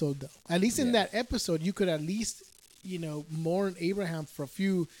episode, though, at least in Yeah. that episode, you could at least, mourn Abraham for a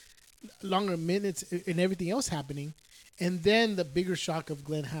few longer minutes and everything else happening, and then the bigger shock of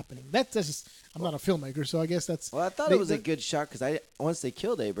Glenn happening. That's just, I'm not a filmmaker, so I guess that's. Well, I thought it was a good shot because once they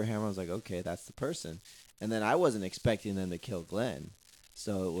killed Abraham, I was like, okay, that's the person. And then I wasn't expecting them to kill Glenn.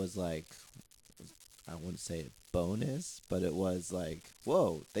 So it was like, I wouldn't say a bonus, but it was like,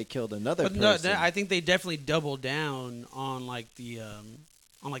 whoa, they killed another But person. no, I think they definitely doubled down on like the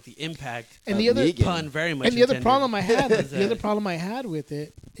impact. And of the other Negan. Pun very much. And the other intended. problem I had, Is the other that- problem I had with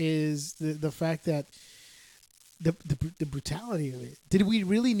it is the fact that the brutality of it. Did we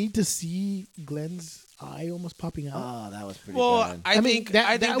really need to see Glenn's eye almost popping out? Oh, that was pretty Well, bad. I I mean, think that-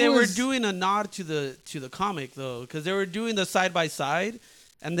 I think that they were was- doing a nod to the comic though, because they were doing the side by side,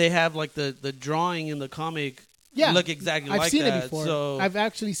 and they have like the drawing in the comic look exactly I've like seen that. it before. So I've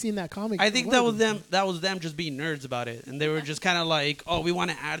actually seen that comic. I think before. that was them. That was them just being nerds about it, and they were just kind of like, "Oh, we want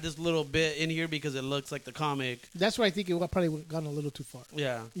to add this little bit in here because it looks like the comic." That's why I think it probably would have gone a little too far.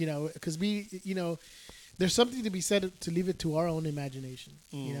 Yeah, Because there's something to be said to leave it to our own imagination.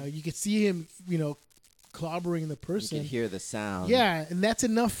 You could see him, clobbering the You person. could hear the sound. Yeah, and that's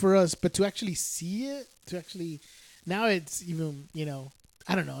enough for us. But to actually see it, now it's even,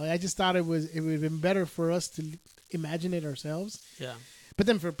 I don't know. I just thought it would have been better for us to imagine it ourselves. yeah. But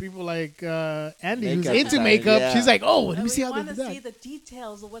then for people like Andy, who's Makeup into design, makeup, yeah. she's like, "Oh, let me We see how they want do to see that." the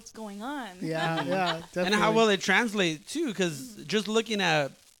details of what's going on. Yeah, definitely. And how well it translates too, because just looking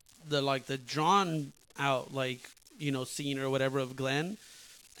at the drawn out scene or whatever of Glenn,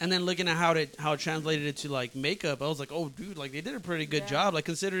 and then looking at how it translated it to like makeup, I was like, oh dude, like they did a pretty good job, like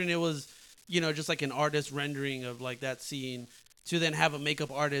considering it was just like an artist rendering of like that scene, to then have a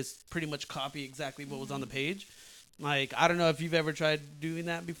makeup artist pretty much copy exactly what was on the page. Like, I don't know if you've ever tried doing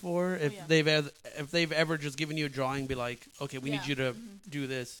that before. If yeah. they've ever just given you a drawing, be like, okay, we need you to do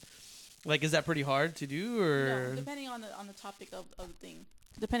this. Like, is that pretty hard to do, or? No, depending on the topic of the thing,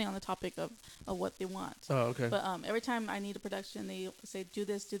 depending on the topic of what they want. Oh, okay. But every time I need a production, they say do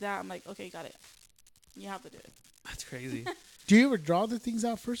this, do that. I'm like, okay, got it. You have to do it. That's crazy. Do you ever draw the things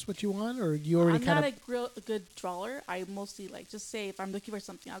out first, what you want, or you already I'm kind not of? a good drawer. I mostly like just say if I'm looking for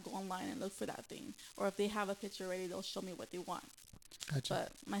something, I'll go online and look for that thing. Or if they have a picture ready, they'll show me what they want. Gotcha.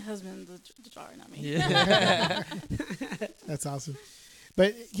 But my husband's the drawer, not me. Yeah. That's awesome.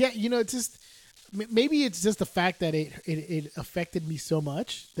 But yeah, it's just maybe it's just the fact that it affected me so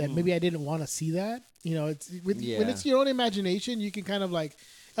much that maybe I didn't want to see that. It's when it's your own imagination, you can kind of like,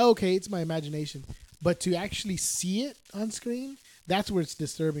 oh, okay, it's my imagination. But to actually see it on screen, that's where it's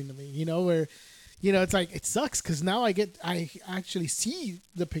disturbing to me. Where it's like it sucks because now I actually see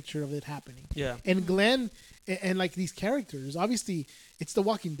the picture of it happening. Yeah. And Glenn and like these characters, obviously, it's The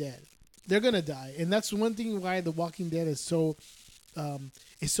Walking Dead. They're gonna die, and that's one thing why The Walking Dead is so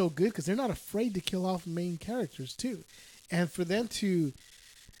good because they're not afraid to kill off main characters too, and for them to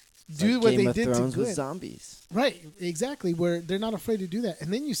do like what Game they of did Thrones to with Glenn, zombies. right? Exactly, where they're not afraid to do that,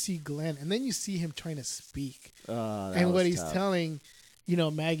 and then you see Glenn, and then you see him trying to speak, and what he's tough. telling.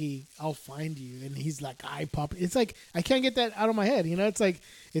 Maggie, I'll find you, and he's like, eye pop. It's like I can't get that out of my head. It's like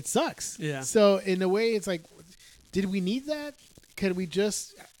it sucks. Yeah. So in a way, it's like, did we need that? Could we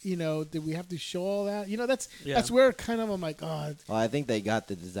just, did we have to show all that? That's where kind of I'm like, oh. Well, I think they got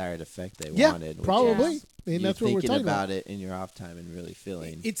the desired effect they Yeah, wanted. which probably. is And you that's what we're thinking talking about about. it in your off time and really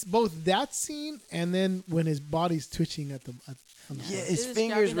feeling. It's both that scene and then when his body's twitching at the. On the Yeah, front. his It is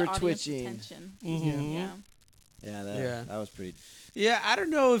fingers grabbing the were audience twitching. attention. Mhm. Yeah. Yeah, that was pretty. Yeah, I don't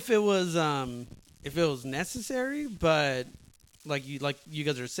know if it was necessary, but like you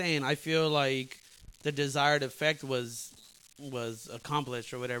guys are saying, I feel like the desired effect was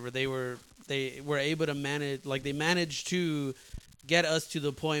accomplished or whatever. They were able to manage, like they managed to get us to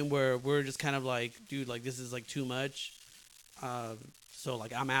the point where we're just kind of like, dude, like this is like too much. So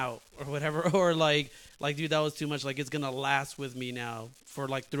like I'm out or whatever, or like dude, that was too much. Like it's gonna last with me now for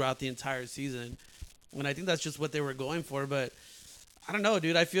like throughout the entire season. And I think that's just what they were going for, but I don't know,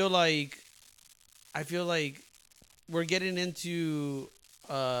 dude. I feel like we're getting into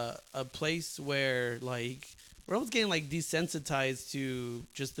a place where like we're almost getting like desensitized to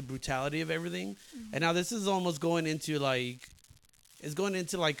just the brutality of everything. And now this is almost going into like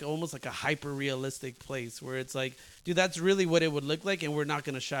almost like a hyper realistic place where it's like, dude, that's really what it would look like, and we're not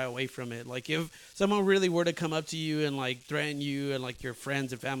gonna shy away from it. Like if someone really were to come up to you and like threaten you and like your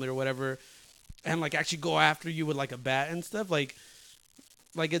friends and family or whatever, and like actually go after you with like a bat and stuff, like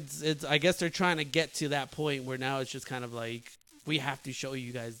it's I guess they're trying to get to that point where now it's just kind of like we have to show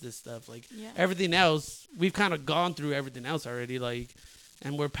you guys this stuff. Like everything else, we've kind of gone through everything else already, like,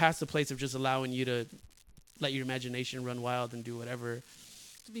 and we're past the place of just allowing you to let your imagination run wild and do whatever.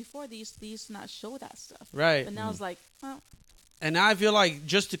 Before they used to not show that stuff, Right? But now it's like, well, and now I feel like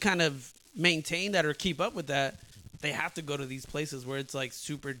just to kind of maintain that or keep up with that, they have to go to these places where it's like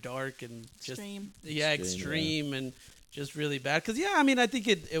super dark and just extreme and just really bad. Because I mean, I think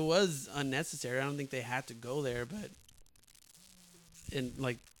it was unnecessary. I don't think they had to go there, but in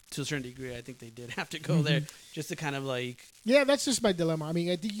like to a certain degree, I think they did have to go there just to kind of like. Yeah, that's just my dilemma. I mean,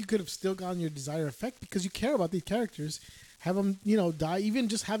 I think you could have still gotten your desired effect because you care about these characters. Have them, die. Even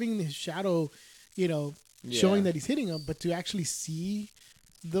just having his shadow, showing that he's hitting them, but to actually see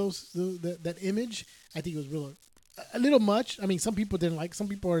that image, I think it was a little much. I mean, some people didn't like. Some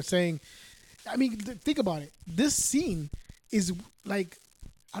people are saying, I mean, think about it. This scene is like,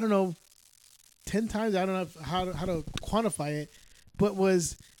 I don't know, 10 times. I don't know how to quantify it, but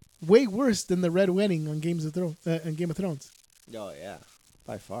was way worse than the Red Wedding on Game of Thrones. Oh yeah,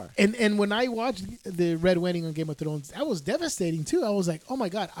 by far. And when I watched the Red Wedding on Game of Thrones, that was devastating too. I was like, oh my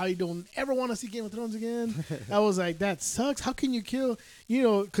god, I don't ever want to see Game of Thrones again. I was like, that sucks. How can you kill?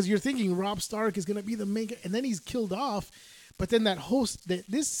 Because you're thinking Robb Stark is gonna be the main, and then he's killed off. But then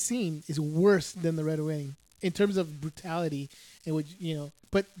this scene is worse than the Red Wedding in terms of brutality, and which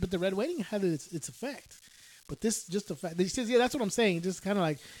but the Red Wedding had its effect. But this just the fact that he says, yeah, that's what I'm saying. Just kind of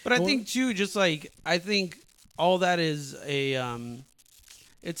like. But I think too, just like I think all that is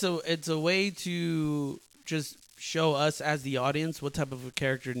it's a way to just show us as the audience what type of a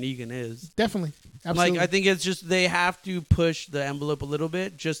character Negan is. Definitely, absolutely. Like I think it's just they have to push the envelope a little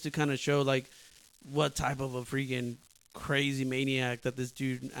bit just to kind of show like what type of a freaking crazy maniac that this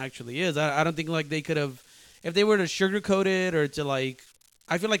dude actually is. I don't think like they could have, if they were to sugarcoat it or to like.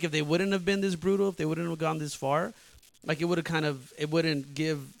 I feel like if they wouldn't have been this brutal, if they wouldn't have gone this far, like it wouldn't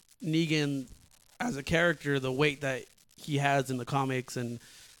give Negan as a character the weight that he has in the comics and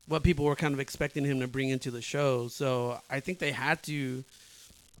what people were kind of expecting him to bring into the show. So I think they had to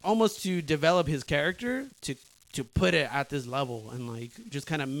almost to develop his character to put it at this level and like just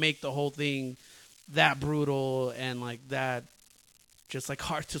kind of make the whole thing that brutal and like that just like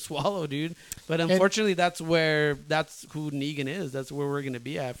hard to swallow, dude. But unfortunately, that's who Negan is. That's where we're gonna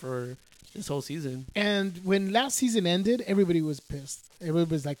be at for this whole season. And when last season ended, everybody was pissed.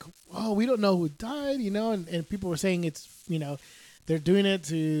 Everybody was like, "Oh, we don't know who died," and people were saying it's they're doing it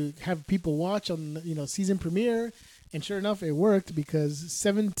to have people watch on season premiere. And sure enough, it worked because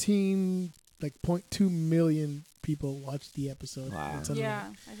 17.2 million people watched the episode. Wow. Yeah,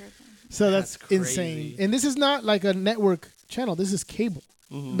 I heard that. So that's crazy. insane. And this is not like a network channel. This is cable.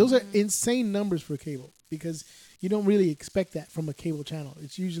 Mm-hmm. Those are insane numbers for cable because you don't really expect that from a cable channel.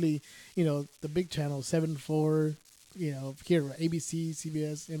 It's usually, the big channels, 7-4, here, ABC,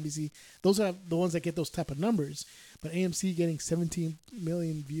 CBS, NBC. Those are the ones that get those type of numbers. But AMC getting 17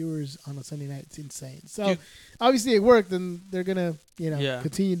 million viewers on a Sunday night, it's insane. So Dude. obviously it worked, and they're going to, Yeah.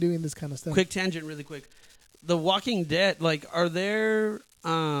 continue doing this kind of stuff. Quick tangent, really quick. The Walking Dead, like, are there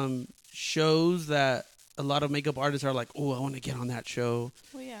shows that a lot of makeup artists are like, oh, I want to get on that show,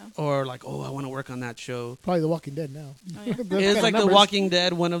 Well, yeah. or like, oh, I want to work on that show? Probably The Walking Dead now. Oh, yeah. Those Is kind like of The numbers. Walking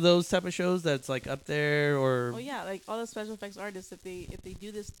Dead one of those type of shows that's like up there, or Oh yeah, like all the special effects artists, if they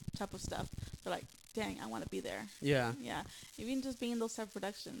do this type of stuff, they're like, dang, I want to be there. yeah, Yeah, even just being in those type of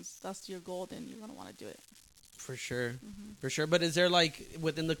productions, that's your goal, then you're gonna want to do it. for sure, Mm-hmm. for sure. But is there like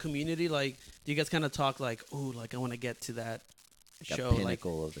within the community, like, do you guys kind of talk like, oh, like I want to get to that Like show, a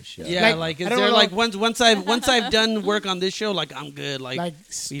pinnacle of the show. Yeah, Like, like I is don't there know. like once I've done work on this show, like I'm good. Like Like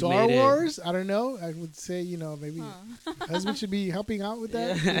we've Star made it. Wars, I don't know. I would say, maybe Huh. husband should be helping out with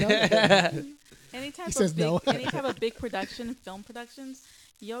that. Any type He of says big, no. any type of big production, film productions,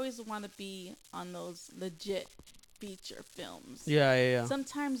 you always want to be on those legit feature films. Yeah.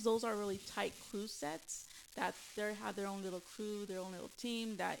 Sometimes those are really tight crew sets that they have their own little crew, their own little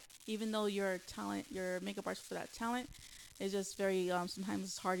team. That even though you're talent, your makeup artist for that talent, it's just very sometimes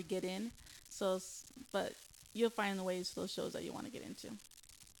it's hard to get in. But you'll find the ways to those shows that you want to get into.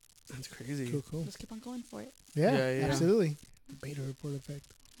 That's crazy. Cool. Just keep on going for it. Yeah, Yeah. absolutely. The beta report effect.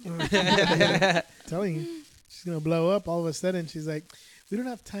 Telling you, she's gonna blow up all of a sudden. She's like, "We don't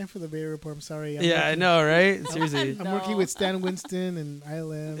have time for the beta report. I'm sorry." Yeah, I know, right? Seriously. I'm working with Stan Winston and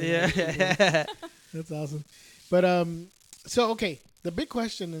ILM. Yeah. That's awesome. But so okay, the big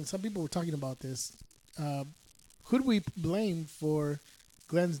question, and some people were talking about this. Who do we blame for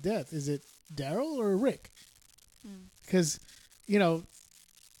Glenn's death? Is it Daryl or Rick? Because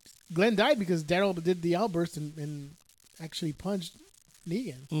Glenn died because Daryl did the outburst and actually punched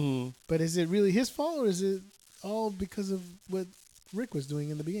Negan. Mm. But is it really his fault, or is it all because of what Rick was doing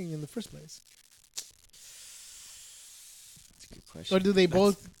in the beginning in the first place? That's a good question. Or do they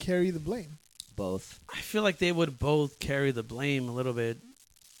both carry the blame? Both. I feel like they would both carry the blame a little bit.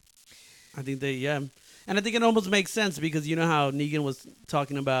 I think and I think it almost makes sense because you know how Negan was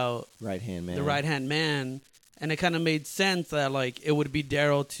talking about Right hand man. the right hand man, and it kind of made sense that like it would be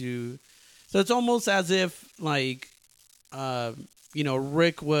Daryl to. So it's almost as if like,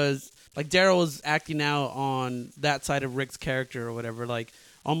 Rick was like Daryl was acting out on that side of Rick's character or whatever, like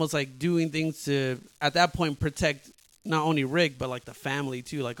almost like doing things to at that point protect not only Rick but like the family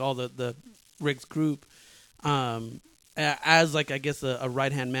too, like all the Rick's group, as like I guess a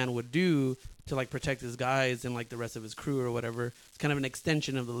right hand man would do to like protect his guys and like the rest of his crew or whatever. It's kind of an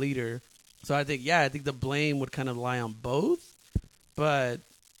extension of the leader. So I think the blame would kind of lie on both, but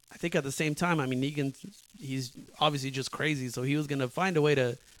I think at the same time, I mean, Negan, he's obviously just crazy, so he was gonna find a way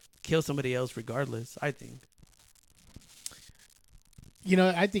to kill somebody else regardless, I think.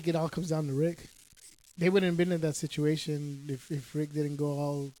 I think it all comes down to Rick. They wouldn't have been in that situation if Rick didn't go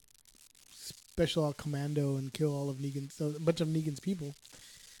all special commando and kill all of Negan's, a bunch of Negan's people.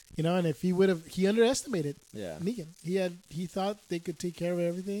 And if he underestimated Negan. He thought they could take care of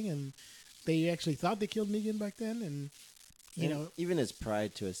everything, and they actually thought they killed Negan back then, and even his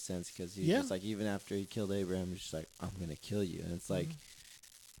pride to a sense, because he's just like, even after he killed Abraham, he's just like, I'm gonna kill you, and it's like,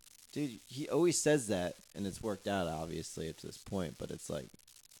 dude, he always says that, and it's worked out obviously up to this point, but it's like,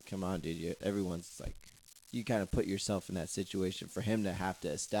 come on, dude, everyone's like, you kind of put yourself in that situation for him to have to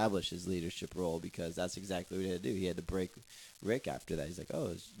establish his leadership role, because that's exactly what he had to do. He had to break Rick after that. He's like,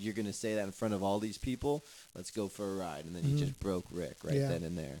 oh, you're going to say that in front of all these people? Let's go for a ride. And then he just broke Rick then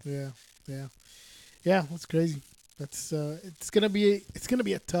and there. Yeah, that's crazy. That's it's gonna be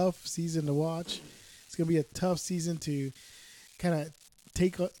a tough season to watch. It's gonna be a tough season to kind of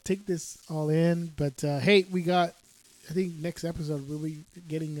take this all in. But hey, we got, I think next episode we'll be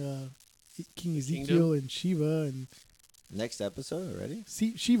getting King Ezekiel Kingdom? and Shiva and Next episode already?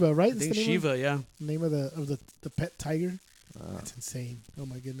 Shiva, right? I think That's the Shiva, yeah. name of the pet tiger. That's insane. Oh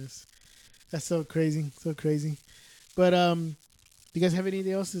my goodness, that's so crazy, so crazy. But do you guys have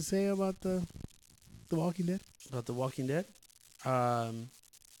anything else to say about the Walking Dead? About The Walking Dead?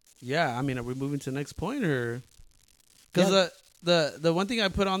 Yeah, I mean, are we moving to the next point or? Because the one thing I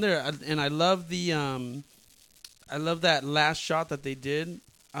put on there, and I love I love that last shot that they did.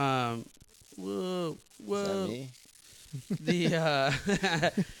 Whoa, Is that me?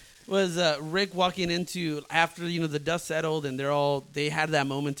 the was Rick walking into after the dust settled and they had that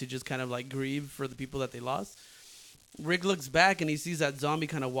moment to just kind of like grieve for the people that they lost. Rick looks back and he sees that zombie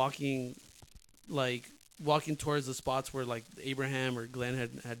kind of walking towards the spots where like Abraham or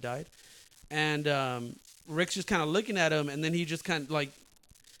Glenn had died, and Rick's just kind of looking at him, and then he just kind of like,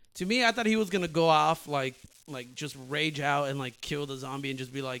 to me, I thought he was gonna go off like just rage out and like kill the zombie and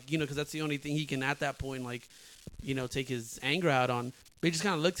just be like, because that's the only thing he can at that point like, take his anger out on. But he just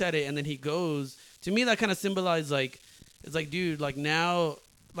kind of looks at it and then he goes. To me, that kind of symbolized like, it's like, dude, like now,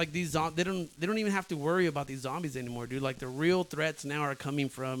 like these they don't even have to worry about these zombies anymore, dude. Like the real threats now are coming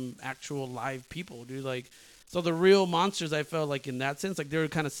from actual live people, dude. Like, so the real monsters, I felt like in that sense, like they were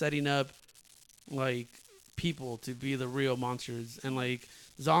kind of setting up like people to be the real monsters, and like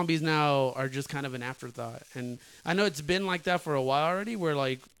zombies now are just kind of an afterthought. And I know it's been like that for a while already, where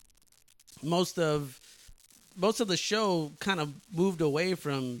like most of the show kind of moved away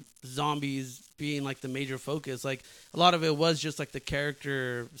from zombies being like the major focus. Like a lot of it was just like the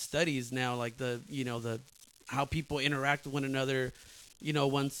character studies now, like the how people interact with one another,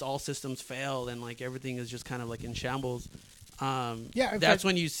 once all systems fail and like everything is just kind of like in shambles. That's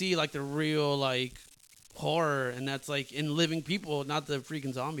when you see like the real like horror, and that's like in living people, not the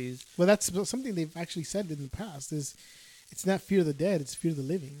freaking zombies. Well, that's something they've actually said in the past. Is it's not fear of the dead; it's fear of the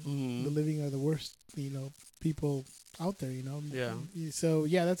living. Mm-hmm. The living are the worst, people out there. Yeah. So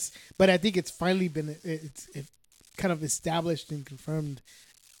yeah, but I think it's finally been it's kind of established and confirmed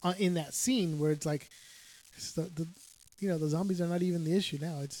in that scene where it's like it's the zombies are not even the issue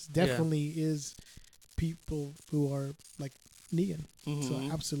now. It's definitely is people who are like Negan. Mm-hmm.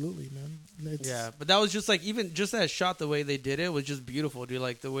 So absolutely, man. But that was just like, even just that shot, the way they did it was just beautiful, dude.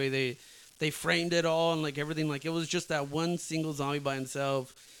 Like the way they framed it all and like everything, like it was just that one single zombie by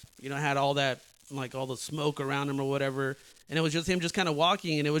himself, had all that like all the smoke around him or whatever, and it was just him just kind of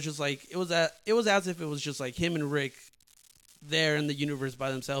walking, and it was just like it was as if it was just like him and Rick there in the universe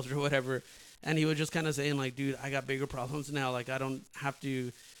by themselves or whatever. And he was just kind of saying like, dude, I got bigger problems now. Like I don't have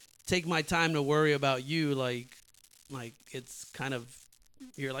to take my time to worry about you. Like it's kind of,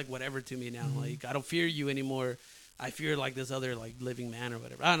 you're like whatever to me now. Mm-hmm. Like I don't fear you anymore. I fear like this other like living man or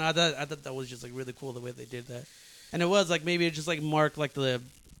whatever. I don't know. I thought that was just like really cool the way they did that. And it was like, maybe it just like marked like the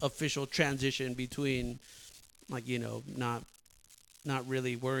official transition between like, not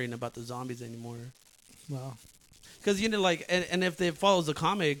really worrying about the zombies anymore. Wow. Because, like, and if it follows the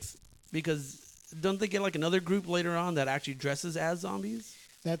comics, because don't they get like another group later on that actually dresses as zombies?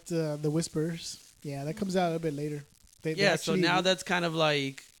 That's the Whispers. Yeah, that comes out a bit later. So now that's kind of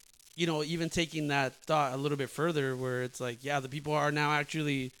like, even taking that thought a little bit further, where it's like, the people are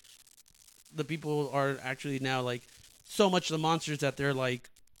actually now like so much the monsters that they're like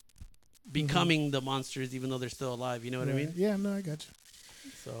becoming the monsters, even though they're still alive. You know what I mean? Yeah, no, I got you.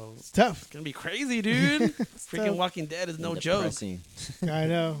 So it's tough. It's gonna be crazy, dude. Freaking tough. Walking Dead is no joke. I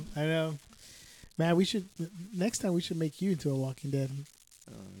know. Man, next time we should make you into a Walking Dead.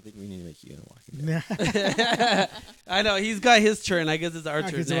 I think we need to make you into a Walking Dead. I know, he's got his turn. I guess it's our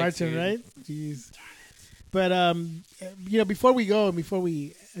turn. It's our turn, right? Jeez. But before we go and before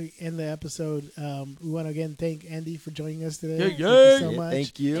we end the episode, we want to again thank Andy for joining us today. Thank you so much.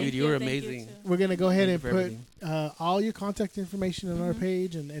 Thank you. Dude, you were amazing. We're gonna go ahead and put all your contact information on our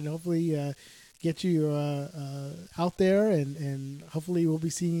page, and hopefully get you out there, and hopefully we'll be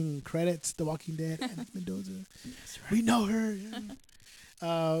seeing credits. The Walking Dead, Andi Mendoza. Right. We know her.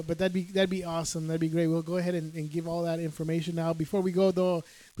 Yeah. But that'd be awesome. That'd be great. We'll go ahead and give all that information now. Before we go, though,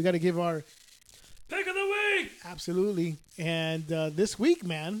 we got to give our pick of the week. Absolutely. And this week,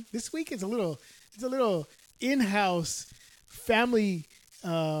 man, is a little in-house family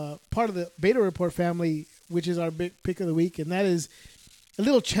part of the Beta Report family, which is our big pick of the week, and that is a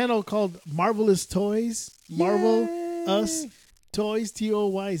little channel called Marvelous Toys. Marvel Us Toys,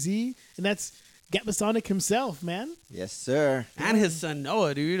 TOYZ, and that's Gamasonic himself, man. Yes, sir. And his son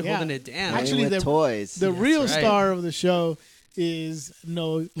Noah, dude, holding it down. Actually, the toys. The real star of the show is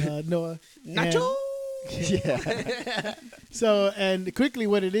Noah. Nacho. Yeah. So, and quickly,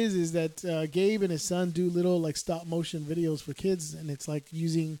 what it is that Gabe and his son do little like stop motion videos for kids, and it's like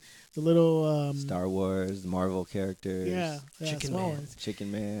using the little Star Wars, Marvel characters. yeah, Chicken small Man. ones.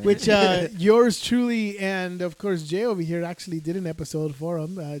 Chicken Man. Which yours truly and of course Jay over here actually did an episode for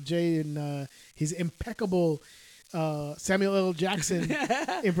him. Jay and his impeccable Samuel L. Jackson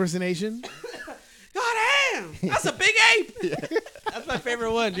impersonation. God damn, that's a big ape. That's my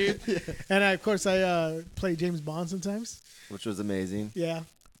favorite one, dude. And of course I play James Bond sometimes. Which was amazing. Yeah,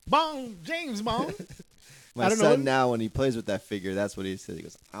 Bond, James Bond. My I don't son know. now, when he plays with that figure, that's what he says. He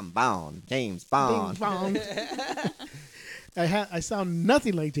goes, "I'm Bond, James Bond." James Bond. I sound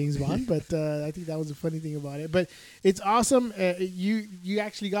nothing like James Bond, but I think that was a funny thing about it. But it's awesome. You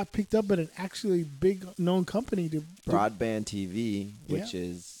actually got picked up at an actually big known company to Broadband TV, which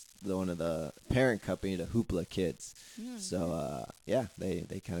is one of the parent company to Hoopla Kids. So yeah,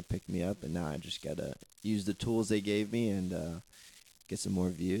 they kind of picked me up, and now I just gotta use the tools they gave me and get some more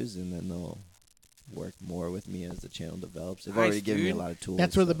views, and then they'll work more with me as the channel develops. They've Nice, already given me a dude. lot of tools.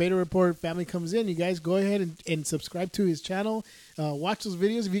 That's where the so- Beta Report family comes in. You guys go ahead and subscribe to his channel. Watch those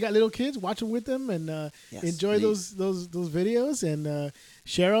videos. If you got little kids, watch them with them and Yes, enjoy please. those videos and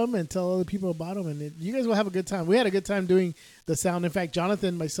share them and tell other people about them. And you guys will have a good time. We had a good time doing the sound. In fact,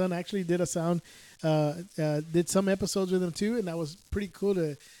 Jonathan, my son, actually did a sound. Did some episodes with him too, and that was pretty cool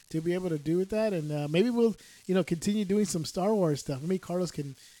to be able to do with that. And maybe we'll continue doing some Star Wars stuff. Maybe Carlos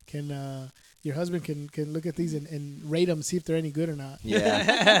can your husband can look at these and rate them, see if they're any good or not.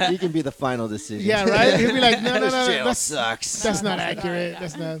 Yeah, you can be the final decision. Yeah, right. He'll be like, no, This channel that's sucks. that's not accurate.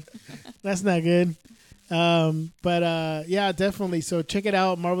 That's not good. But yeah, definitely. So check it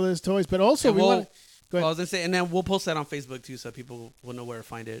out, Marvelous Toys. But also And we we'll- want. Go Well, I ahead. was gonna say, and then we'll post that on Facebook too, so people will know where to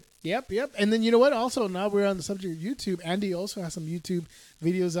find it. Yep. And then you know what? Also, now we're on the subject of YouTube. Andy also has some YouTube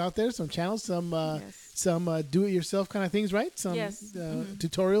videos out there, some channels, some do-it-yourself kind of things, right? Some Yes.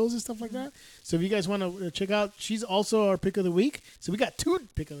 tutorials and stuff like that. So if you guys want to check out, she's also our pick of the week. So we got 2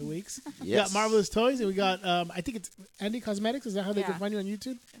 pick of the weeks. We got Yes. Marvelous Toys, and we got I think it's Andy Cosmetics. Is that how they can Yeah. find you on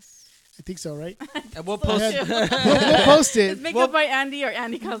YouTube? Yes. I think so, right? And we'll post we'll post it. It's makeup by Andy or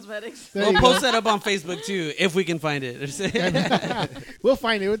Andy Cosmetics. There we'll you go. post that up on Facebook too if we can find it. We'll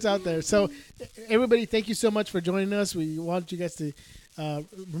find it. It's out there. So, everybody, thank you so much for joining us. We want you guys to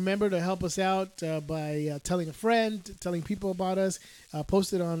remember to help us out by telling a friend, telling people about us,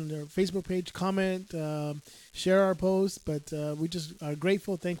 post it on their Facebook page, comment, share our posts. But we just are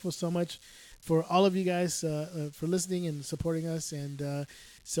grateful, thankful so much for all of you guys for listening and supporting us. And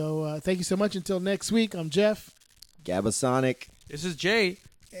so, thank you so much. Until next week, I'm Jeff. Gabasonic. This is Jay.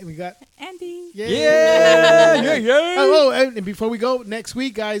 And we got Andy. Yeah. Oh, and before we go next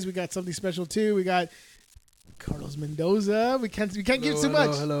week, guys, we got something special too. We got Carlos Mendoza. We can't give too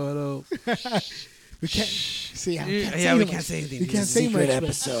much. Hello. We can't see. Yeah, we can't say anything. We can't say much. Secret but-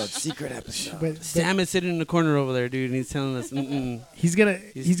 episode. Secret episode. But Sam is sitting in the corner over there, dude, and he's telling us. he's gonna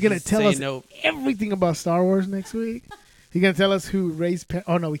tell saying us no. everything about Star Wars next week. He's gonna tell us who raised.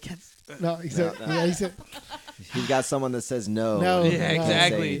 Oh no, we can't. No, he said. No. Yeah, he said. He's got someone that says no. No. and Yeah, he can't say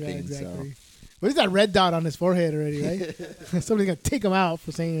exactly. Yeah, anything, exactly. What is that red dot on his forehead already? Right? Somebody's gonna take him out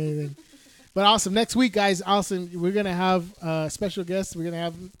for saying anything. But awesome. Next week, guys. Awesome. We're gonna have special guests. We're gonna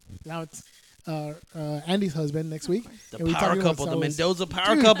have now it's Andy's husband next week. The And we're power talking about couple, Star the Wars. Mendoza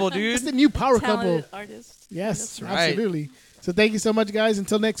power Dude, couple, It's dude. the new power Talented couple. artist. Yes, That's right. absolutely. So thank you so much, guys.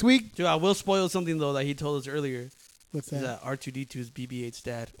 Until next week. Dude, I will spoil something though that he told us earlier. What's Is that? that R2D2's BB-8's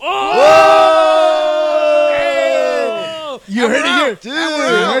dad. You heard it here. Dude, You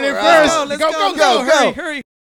heard it Let's first. go, let's go. Hurry.